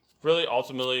 I'm really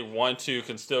ultimately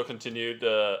can still continue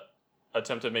to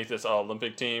attempt to make this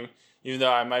Olympic team, even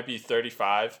though I might be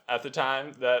 35 at the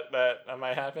time that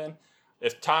might happen.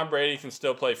 If Tom Brady can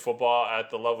still play football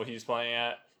at the level he's playing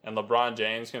at, and LeBron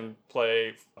James can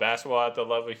play basketball at the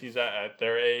level he's at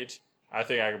their age, I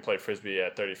think I can play frisbee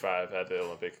at 35 at the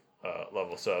Olympic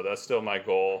level. So that's still my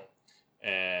goal.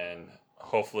 And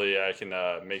hopefully I can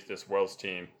make this Worlds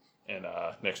team in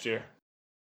next year.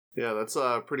 Yeah, that's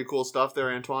pretty cool stuff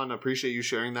there, Antoine. I appreciate you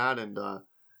sharing that. And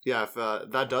if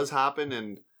that does happen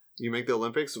and you make the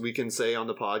Olympics, we can say on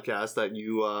the podcast that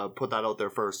you put that out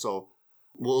there first. So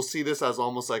we'll see this as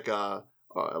almost like an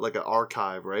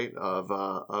archive, right,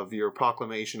 of your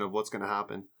proclamation of what's going to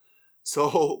happen.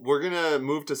 So we're going to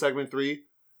move to segment 3,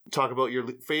 talk about your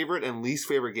favorite and least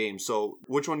favorite games. So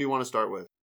which one do you want to start with?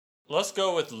 Let's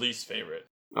go with least favorite.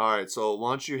 All right, so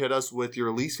why don't you hit us with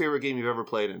your least favorite game you've ever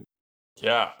played in?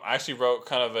 Yeah, I actually wrote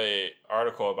kind of a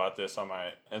article about this on my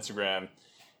Instagram.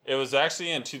 It was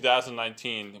actually in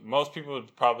 2019. Most people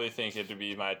would probably think it would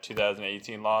be my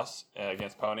 2018 loss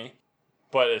against Pony,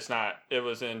 but it's not. It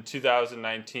was in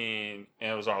 2019,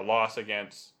 and it was our loss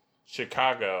against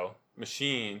Chicago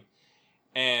Machine,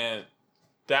 and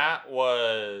that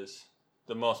was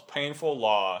the most painful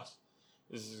loss.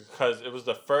 Is because it was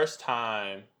the first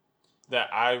time that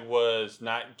I was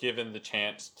not given the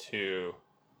chance to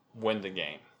win the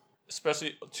game.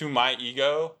 Especially to my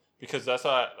ego, because that's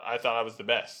how I thought I was the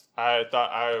best. I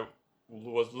thought I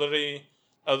was literally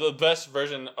the best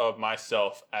version of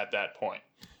myself at that point.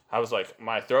 I was like,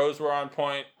 my throws were on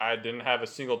point. I didn't have a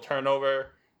single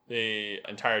turnover the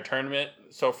entire tournament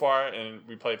so far, and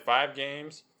we played 5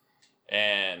 games.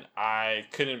 And I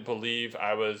couldn't believe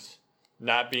I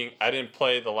didn't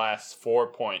play the last 4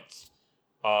 points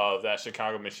of that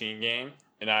Chicago Machine game,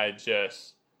 and I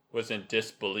just was in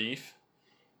disbelief.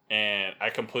 and I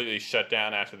completely shut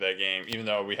down after that game, even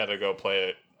though we had to go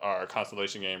play our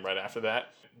consolation game right after that.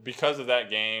 Because of that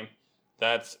game,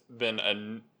 that's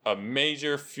been a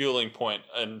major fueling point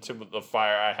into the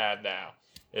fire I had now.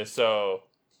 And so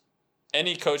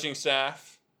any coaching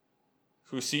staff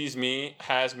who sees me,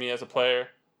 has me as a player,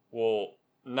 will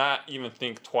not even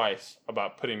think twice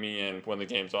about putting me in when the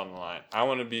game's on the line. I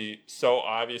want to be so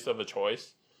obvious of a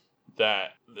choice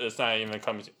that it's not even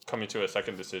coming to a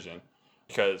second decision,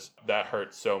 because that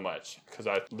hurts so much, because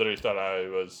I literally thought I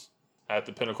was at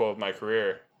the pinnacle of my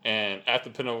career, and at the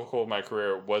pinnacle of my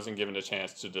career wasn't given a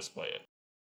chance to display it.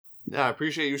 Yeah, I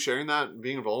appreciate you sharing that,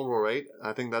 being vulnerable, right?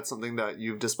 I think that's something that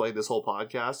you've displayed this whole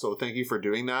podcast, so thank you for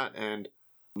doing that. And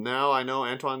now I know,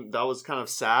 Antoine, that was kind of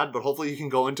sad, but hopefully you can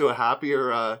go into a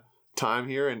happier time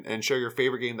here and share your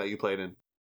favorite game that you played in.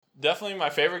 Definitely my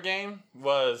favorite game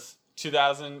was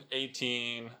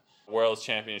 2018 World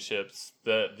Championships,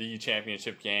 the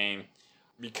championship game,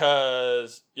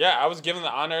 because, yeah, I was given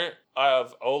the honor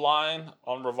of O-line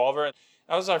on Revolver.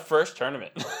 That was our first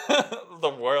tournament. The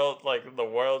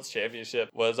World's Championship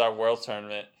was our World's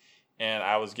Tournament, and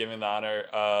I was given the honor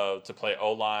to play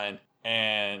O-line.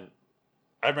 And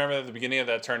I remember at the beginning of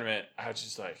that tournament, I was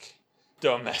just like,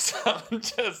 don't mess up.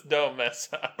 Just don't mess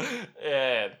up.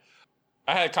 And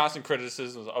I had constant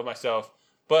criticisms of myself,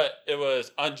 but it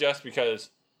was unjust, because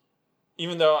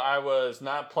even though I was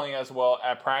not playing as well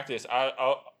at practice,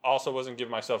 I also wasn't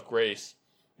giving myself grace,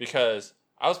 because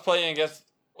I was playing against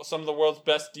some of the world's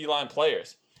best D-line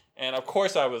players. And of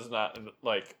course I was not,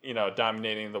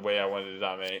 dominating the way I wanted to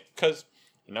dominate, because,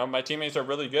 my teammates are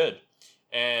really good.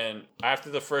 And after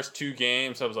the first two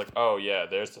games, I was like, oh yeah,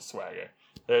 there's the swagger.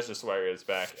 There's the swagger is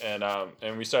back.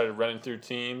 And we started running through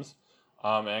teams,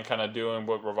 and kind of doing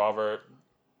what Revolver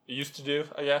used to do,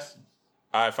 I guess.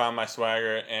 I found my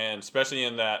swagger, and especially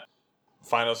in that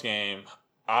finals game,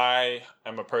 I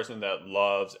am a person that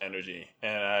loves energy,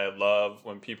 and I love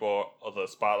when the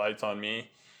spotlight's on me,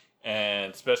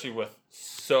 and especially with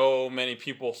so many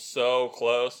people so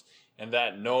close, and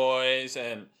that noise,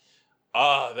 and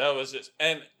that was just,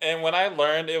 and when I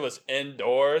learned it was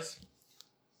indoors,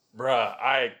 bruh,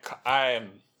 I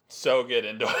am so good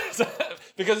indoors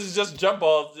because it's just jump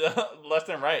balls left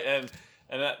and right, and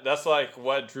that's like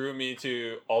what drew me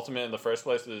to Ultimate in the first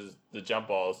place, is the jump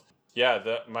balls.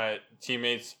 Yeah, my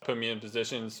teammates put me in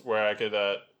positions where I could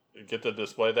get to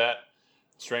display that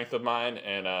strength of mine,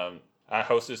 and I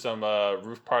hosted some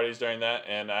roof parties during that,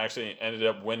 and I actually ended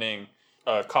up winning.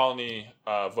 Colony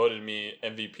voted me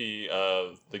MVP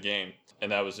of the game,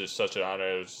 and that was just such an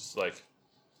honor. It was just like,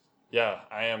 yeah,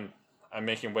 I'm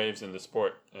making waves in the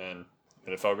sport, and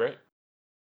it felt great.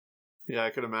 Yeah, I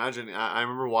could imagine. I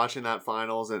remember watching that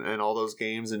finals and all those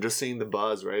games, and just seeing the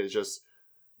buzz, right? It's just,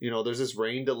 there's this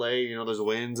rain delay, there's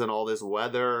winds and all this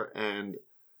weather, and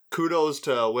kudos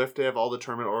to WIFTF, all the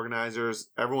tournament organizers,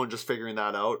 everyone just figuring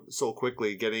that out so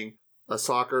quickly, getting a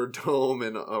soccer dome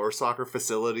or soccer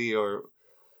facility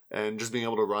and just being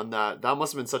able to run that. That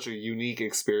must have been such a unique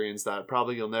experience that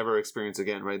probably you'll never experience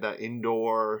again, right? That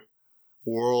indoor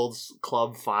World's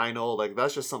Club final, like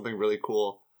that's just something really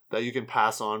cool that you can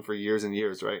pass on for years and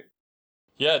years, right?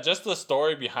 Yeah, just the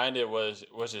story behind it was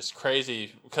just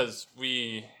crazy, because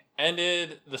we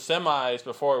ended the semis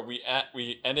before we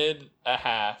ended a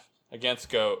half against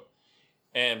GOAT,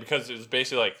 and because it was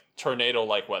basically like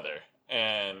tornado-like weather,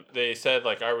 and they said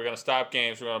like, all right, we're going to stop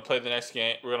games, we're going to play the next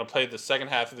game, we're going to play the second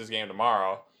half of this game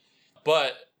tomorrow.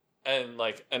 But, and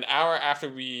like an hour after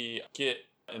we get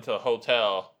into the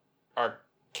hotel, our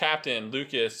captain,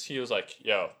 Lucas, he was like,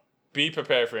 yo, be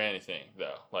prepared for anything,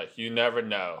 though. Like, you never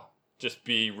know. Just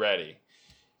be ready.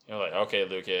 And we're like, okay,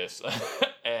 Lucas.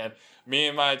 And me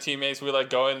and my teammates, we like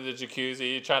go into the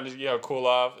jacuzzi, trying to, cool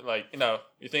off. Like,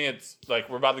 you think it's like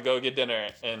we're about to go get dinner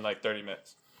in like 30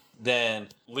 minutes. Then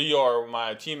Lior,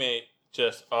 my teammate,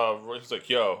 just was like,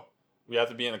 yo, we have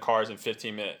to be in the cars in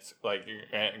 15 minutes. Like,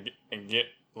 and get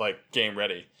like game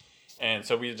ready. And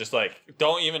so we just like,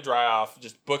 don't even dry off.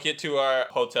 Just book it to our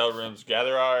hotel rooms,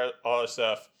 gather all our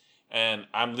stuff. And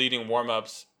I'm leading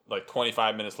warm-ups like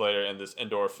 25 minutes later in this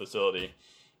indoor facility.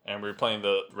 And we were playing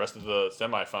the rest of the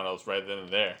semifinals right then and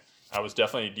there. I was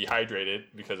definitely dehydrated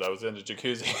because I was in the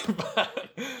jacuzzi.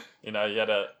 But, you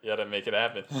gotta make it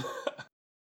happen.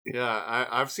 Yeah,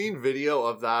 I've seen video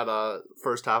of that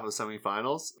first half of the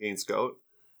semifinals against GOAT.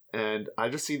 And I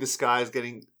just see the skies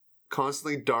getting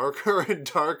constantly darker and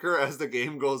darker as the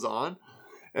game goes on.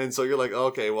 And so you're like,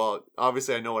 okay, well,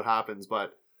 obviously I know what happens,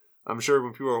 but I'm sure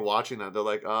when people are watching that, they're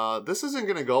like, this isn't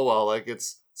going to go well. Like,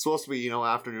 it's supposed to be,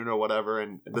 afternoon or whatever,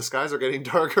 and the skies are getting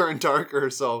darker and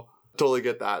darker, so totally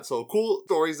get that. So cool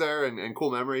stories there and cool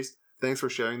memories. Thanks for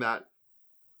sharing that.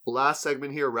 Last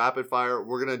segment here, rapid fire.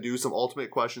 We're going to do some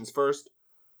ultimate questions first.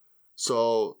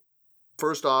 So,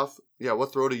 first off,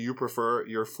 what throw do you prefer,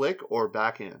 your flick or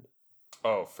backhand?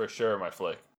 Oh, for sure, my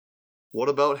flick. What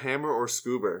about hammer or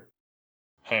scuba?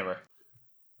 Hammer.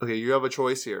 Okay, you have a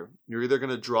choice here. You're either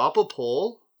going to drop a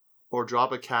pole or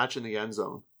drop a catch in the end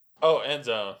zone. Oh, end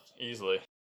zone, easily.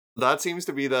 That seems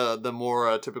to be the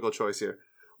more typical choice here.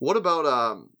 What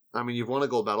about, you've won a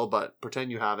gold medal, but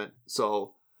pretend you haven't.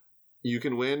 So you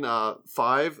can win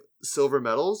 5 silver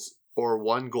medals or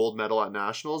 1 gold medal at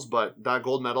nationals, but that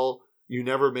gold medal, you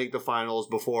never make the finals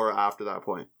before or after that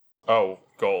point. Oh,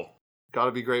 gold.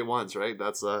 Gotta be great ones, right?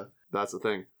 That's the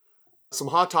thing. Some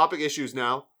hot topic issues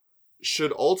now.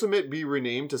 Should Ultimate be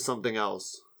renamed to something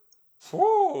else?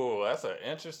 Whew, that's an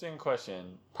interesting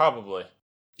question. Probably.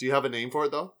 Do you have a name for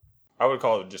it, though? I would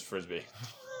call it just Frisbee.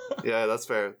 Yeah, that's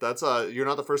fair. That's you're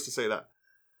not the first to say that.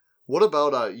 What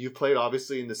about you've played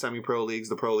obviously in the semi-pro leagues,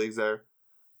 the pro leagues there,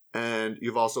 and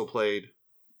you've also played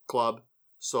club.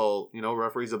 So,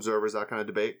 referees, observers, that kind of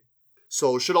debate.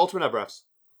 So, should Ultimate have refs?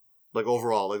 Like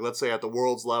overall, like let's say at the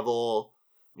world's level,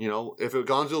 if it had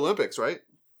gone to the Olympics, right?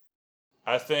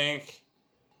 I think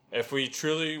if we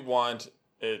truly want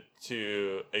it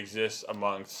to exist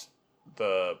amongst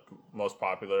the most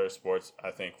popular sports,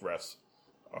 I think refs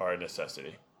are a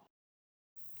necessity.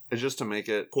 It's just to make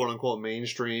it quote unquote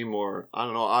mainstream, or I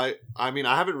don't know. I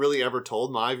haven't really ever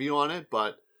told my view on it,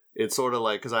 but it's sort of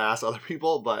like, because I asked other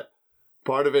people, but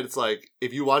part of it's like,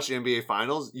 if you watch the NBA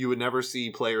finals, you would never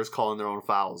see players calling their own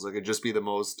fouls. Like, it'd just be the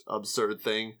most absurd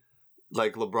thing.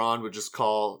 Like LeBron would just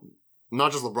call,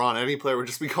 not just LeBron, any player would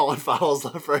just be calling fouls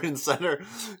left, right, and center,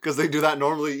 because they do that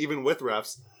normally even with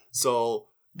refs. So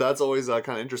that's always kind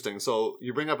of interesting. So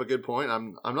you bring up a good point.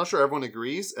 I'm not sure everyone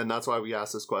agrees, and that's why we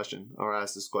asked this question.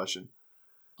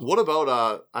 What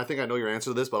about, I think I know your answer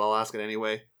to this, but I'll ask it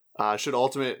anyway. Should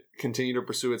Ultimate continue to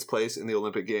pursue its place in the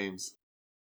Olympic Games?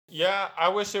 Yeah, I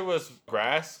wish it was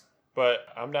grass, but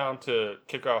I'm down to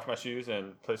kick off my shoes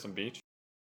and play some beach.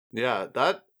 Yeah,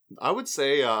 that I would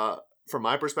say, from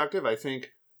my perspective, I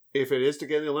think if it is to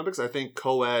get in the Olympics, I think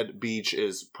co-ed beach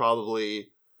is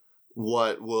probably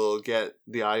what will get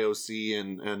the IOC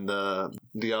and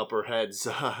the upper heads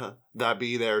that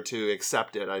be there to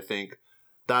accept it. I think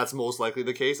that's most likely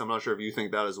the case. I'm not sure if you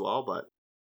think that as well, but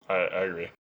I agree.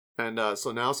 And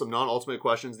so now some non-ultimate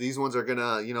questions. These ones are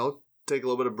gonna, take a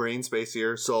little bit of brain space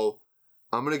here. So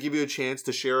I'm gonna give you a chance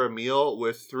to share a meal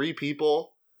with 3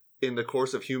 people in the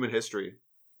course of human history.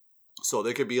 So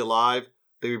they could be alive,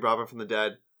 they could be brought back from the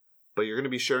dead, but you're gonna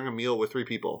be sharing a meal with 3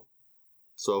 people.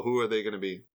 So who are they gonna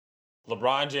be?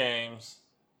 LeBron James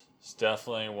is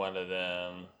definitely one of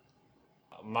them.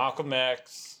 Malcolm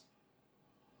X,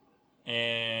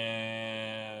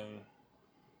 and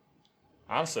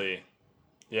honestly,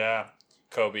 yeah,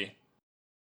 Kobe.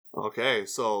 Okay,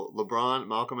 so LeBron,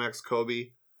 Malcolm X,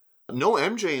 Kobe. No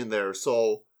MJ in there,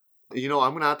 so, I'm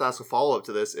going to have to ask a follow-up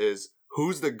to this is,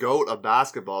 who's the GOAT of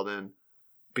basketball then?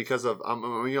 Because of, I'm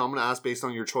going to ask based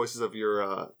on your choices of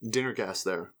your dinner guests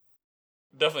there.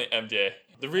 Definitely MJ.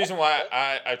 The reason why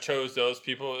I chose those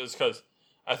people is because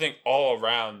I think all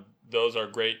around those are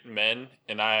great men,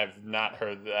 and I have not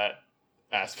heard that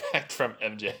aspect from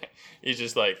MJ. He's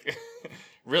just like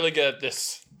really good at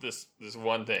this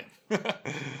one thing.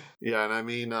 Yeah,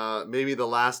 and maybe The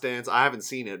Last Dance. I haven't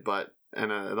seen it, but I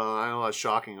know that's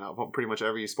shocking. Pretty much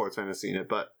every sports fan has seen it,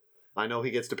 but I know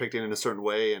he gets depicted in a certain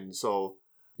way, and so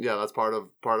yeah, that's part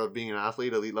of being an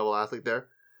athlete, elite level athlete there.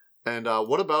 And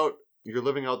what about you're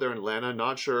living out there in Atlanta?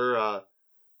 Not sure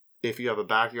if you have a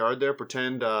backyard there.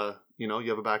 Pretend you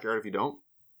have a backyard if you don't,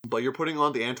 but you're putting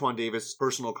on the Antoine Davis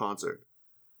personal concert.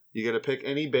 You get to pick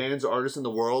any bands or artists in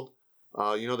the world.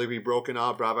 They'd be broken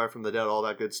up, brought back from the dead, all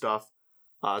that good stuff.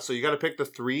 So you got to pick the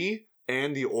 3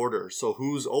 and the order. So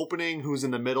who's opening, who's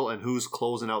in the middle, and who's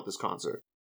closing out this concert?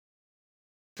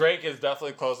 Drake is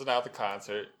definitely closing out the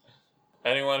concert.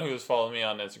 Anyone who's followed me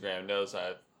on Instagram knows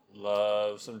I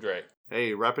love some Drake.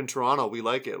 Hey, repping Toronto. We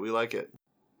like it.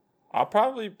 I'll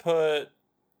probably put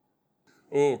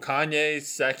Kanye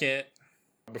second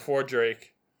before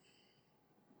Drake.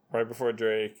 Right before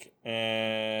Drake.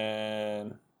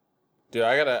 And dude,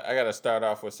 I gotta start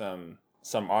off with some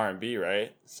R&B,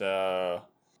 right? So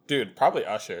dude, probably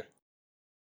Usher.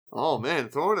 Oh man,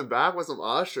 throwing it back with some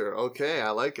Usher. Okay,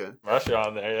 I like it. Usher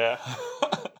on there, yeah.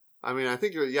 I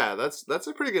think that's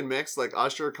a pretty good mix. Like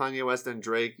Usher, Kanye West, and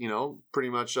Drake, pretty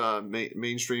much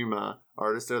mainstream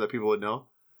artists there that people would know.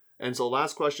 And so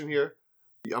last question here.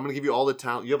 I'm going to give you all the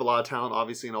talent. You have a lot of talent,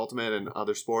 obviously, in Ultimate and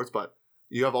other sports, but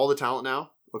you have all the talent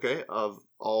now, okay, of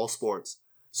all sports.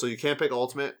 So you can't pick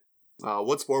Ultimate.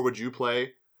 What sport would you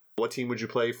play? What team would you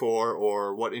play for?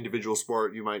 Or what individual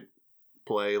sport you might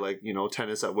play, like,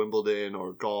 tennis at Wimbledon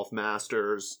or golf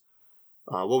Masters?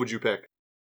 What would you pick?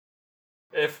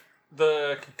 If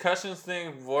the concussions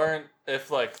thing weren't,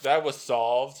 if like that was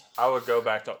solved, I would go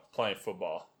back to playing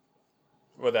football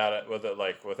without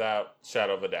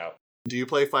shadow of a doubt. Do you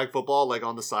play flag football like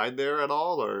on the side there at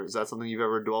all, or is that something you've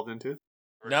ever delved into?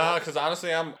 No, because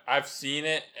honestly, I've seen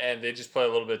it and they just play a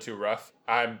little bit too rough.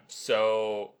 I'm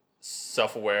so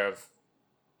self-aware of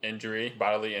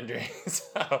bodily injury,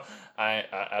 so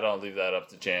I don't leave that up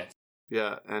to chance.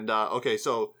 Yeah, and okay,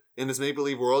 so in this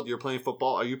make-believe world, you're playing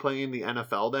football. Are you playing in the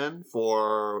NFL then?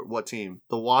 For what team?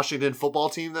 The Washington football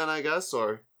team then, I guess,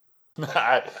 or?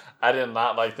 I did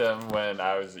not like them when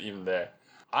I was even there.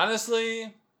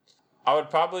 Honestly, I would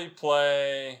probably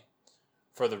play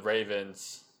for the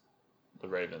Ravens. The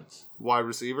Ravens. Wide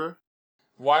receiver?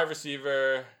 Wide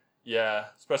receiver, yeah,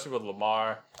 especially with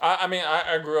Lamar.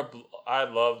 I grew up, I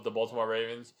love the Baltimore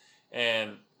Ravens,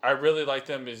 and I really like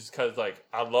them because, like,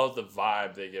 I love the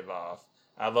vibe they give off.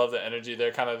 I love the energy.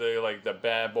 They're kind of the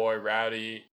bad boy,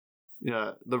 rowdy.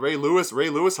 Yeah, the Ray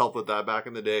Lewis helped with that back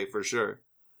in the day, for sure.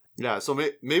 Yeah, so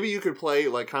maybe you could play,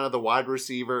 like, kind of the wide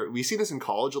receiver. We see this in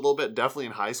college a little bit, definitely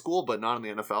in high school, but not in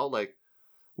the NFL. Like,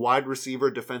 wide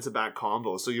receiver, defensive back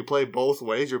combo. So you play both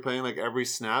ways. You're playing, like, every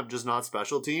snap, just not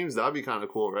special teams. That'd be kind of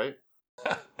cool, right?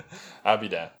 I'll be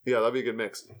down. Yeah, that'd be a good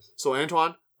mix. So,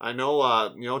 Antoine, I know,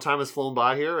 time has flown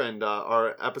by here, and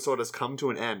our episode has come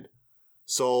to an end.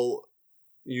 So,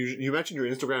 you mentioned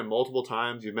your Instagram multiple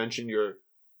times. You mentioned your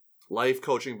life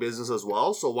coaching business as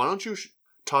well. So, why don't you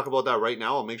talk about that right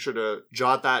now? I'll make sure to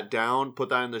jot that down, put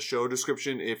that in the show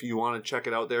description if you want to check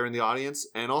it out there in the audience.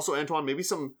 And also, Antoine, maybe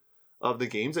some of the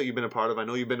games that you've been a part of. I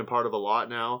know you've been a part of a lot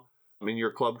now in your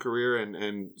club career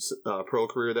and pro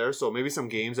career there. So maybe some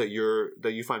games that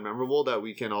you find memorable that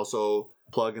we can also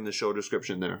plug in the show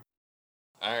description there.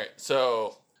 All right.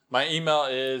 So my email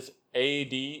is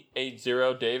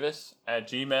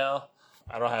ad80davis@gmail.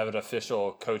 I don't have an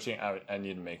official coaching. I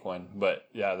need to make one. But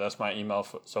yeah, that's my email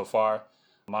so far.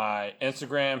 My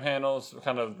Instagram handles,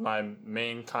 kind of my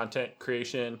main content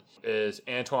creation, is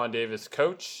Antoine Davis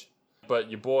Coach. But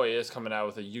your boy is coming out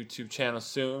with a YouTube channel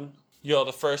soon. You're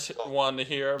the first one to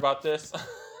hear about this.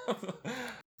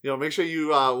 Make sure you,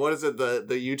 what is it the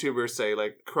YouTubers say?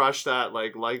 Like, crush that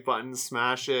like button,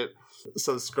 smash it,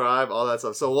 subscribe, all that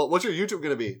stuff. So what's your YouTube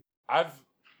going to be? I've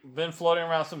been floating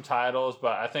around some titles,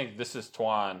 but I think This Is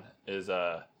Twan is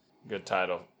a good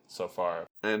title so far.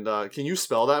 And can you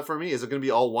spell that for me? Is it going to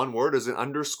be all one word? Is it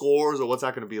underscores, or what's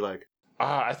that going to be like?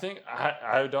 I think,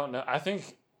 I don't know. I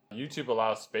think YouTube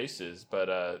allows spaces,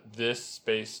 but this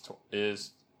space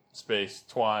is space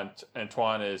Twan, and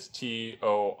Twan is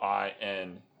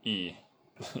Toine.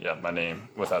 Yeah, my name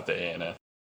without the A in it.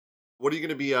 What are you going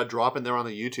to be dropping there on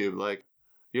the YouTube? Like,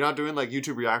 you're not doing like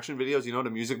YouTube reaction videos, the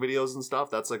music videos and stuff?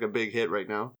 That's like a big hit right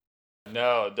now.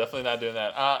 No, definitely not doing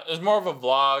that. It's more of a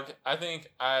vlog. I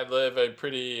think I live a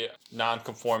pretty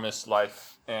non-conformist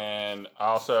life, and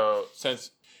also,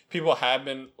 since people have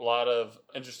been a lot of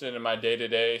interested in my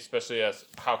day-to-day, especially as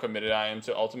how committed I am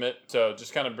to Ultimate. So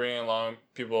just kind of bringing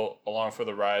people along for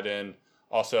the ride, and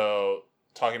also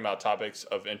talking about topics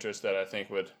of interest that I think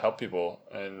would help people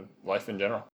in life in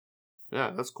general.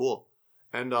 Yeah, that's cool.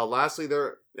 And lastly,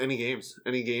 any games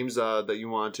that you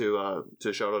want to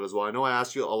shout out as well? I know I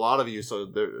asked you a lot of you, so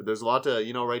there's a lot to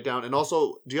write down. And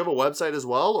also, do you have a website as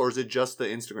well, or is it just the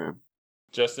Instagram?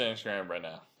 Just the Instagram right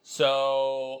now.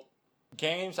 So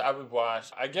games I would watch,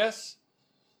 I guess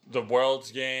the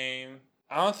World's Game.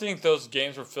 I don't think those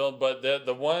games were filmed, but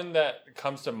the one that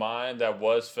comes to mind that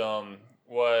was filmed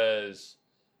was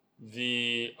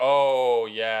this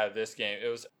game. It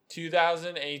was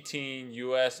 2018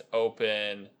 US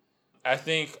Open. I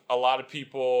think a lot of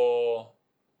people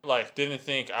didn't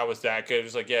think I was that good. It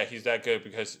was like, yeah, he's that good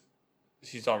because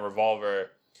he's on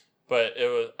Revolver. But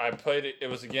it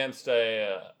was against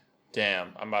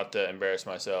I'm about to embarrass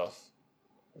myself.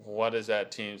 What is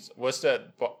that team's? What's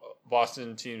that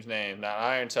Boston team's name? Not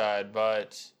Ironside,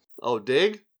 but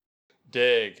Dig.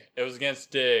 Dig. It was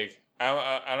against Dig.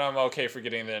 I'm okay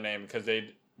forgetting their name because they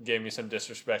gave me some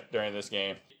disrespect during this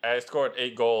game. I scored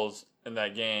 8 goals in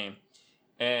that game,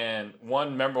 and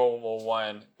one memorable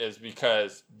one is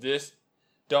because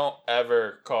don't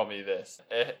ever call me this.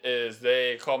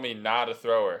 They call me not a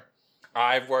thrower.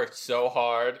 I've worked so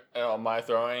hard on my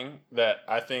throwing that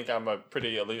I think I'm a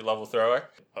pretty elite level thrower.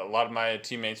 A lot of my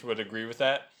teammates would agree with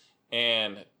that.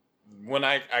 And when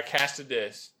I casted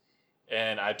this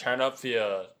and I turn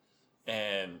upfield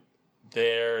and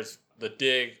there's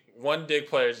one Dig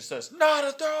player just says, "Not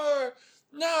a thrower!"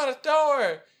 not a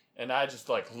thrower. And I just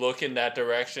like look in that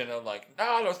direction. I'm like,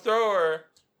 not a thrower.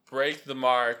 Break the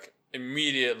mark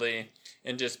immediately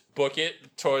and just book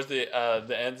it towards the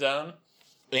end zone.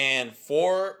 And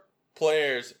 4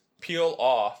 players peel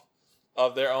off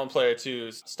of their own player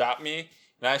to stop me.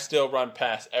 And I still run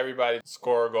past everybody to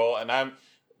score a goal. And I'm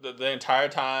the entire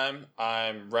time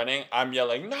I'm running, I'm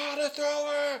yelling, not a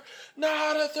thrower,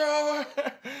 not a thrower.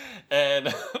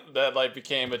 And that like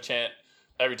became a chant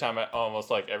every time I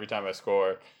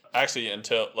scored. Actually,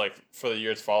 until like for the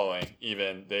years following,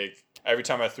 even every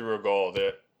time I threw a goal,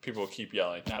 people keep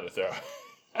yelling, not a thrower.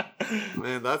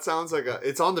 Man, that sounds like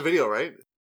it's on the video, right?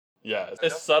 Yeah,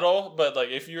 it's subtle, but like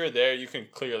if you were there, you can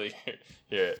clearly hear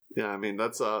it. Yeah, I mean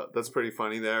that's pretty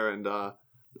funny there, and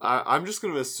I'm just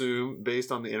going to assume, based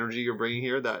on the energy you're bringing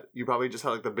here, that you probably just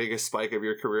had like the biggest spike of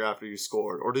your career after you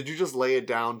scored, or did you just lay it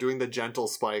down doing the gentle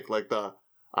spike like the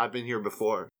I've been here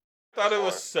before? I thought it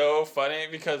was so funny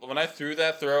because when I threw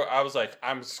that throw, I was like,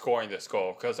 I'm scoring this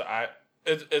goal because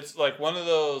it's like one of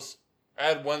those. I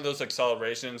had one of those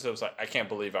accelerations. It was like, I can't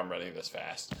believe I'm running this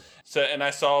fast. So, and I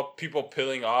saw people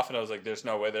peeling off, and I was like, there's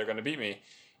no way they're going to beat me.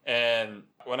 And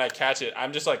when I catch it,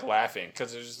 I'm just like laughing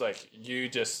because it's just like, you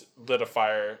just lit a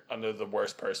fire under the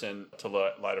worst person to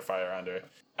light a fire under.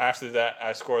 After that,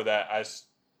 I scored that.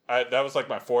 That was like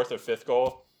my 4th or 5th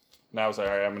goal. And I was like,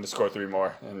 all right, I'm going to score 3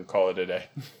 more and call it a day.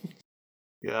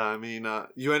 Yeah, I mean,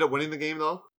 you end up winning the game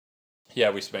though?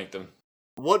 Yeah, we spanked them.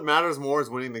 What matters more is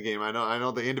winning the game. I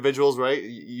know the individuals, right?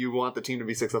 You want the team to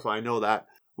be successful. I know that.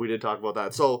 We did talk about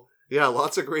that. So, yeah,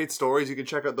 lots of great stories. You can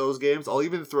check out those games. I'll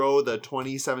even throw the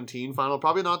 2017 final.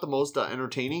 Probably not the most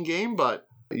entertaining game, but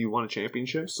you won a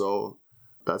championship, so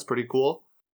that's pretty cool.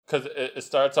 Because it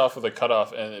starts off with a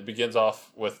cutoff, and it begins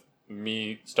off with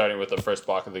me starting with the first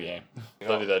block of the game.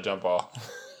 Literally that jump ball.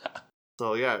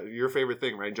 So, yeah, your favorite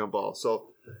thing, right? Jump ball. So,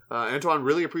 Antoine,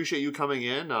 really appreciate you coming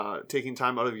in, taking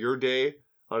time out of your day,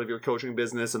 out of your coaching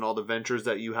business and all the ventures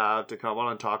that you have to come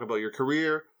on and talk about your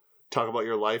career, talk about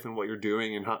your life and what you're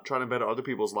doing, and trying to better other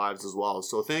people's lives as well.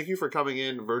 So thank you for coming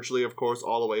in virtually, of course,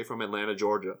 all the way from Atlanta,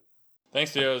 Georgia.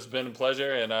 Thanks, Theo. It's been a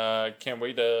pleasure, and can't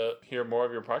wait to hear more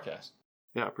of your podcast.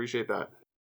 Yeah, appreciate that.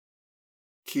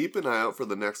 Keep an eye out for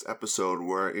the next episode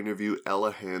where I interview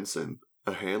Ella Hansen,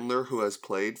 a handler who has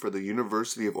played for the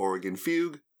University of Oregon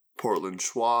Fugue, Portland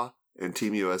Schwa, and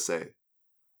Team USA.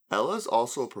 Ella is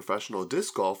also a professional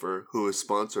disc golfer who is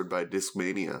sponsored by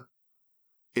Discmania.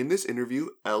 In this interview,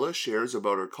 Ella shares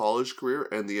about her college career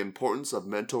and the importance of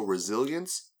mental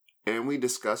resilience, and we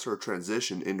discuss her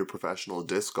transition into professional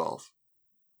disc golf.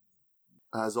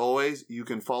 As always, you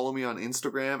can follow me on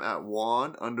Instagram at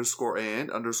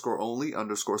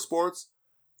Juan_and_only_sports,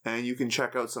 and you can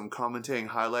check out some commentating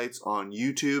highlights on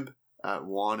YouTube at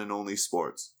Juan and Only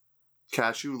Sports.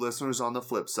 Catch you listeners on the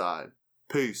flip side.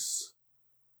 Peace.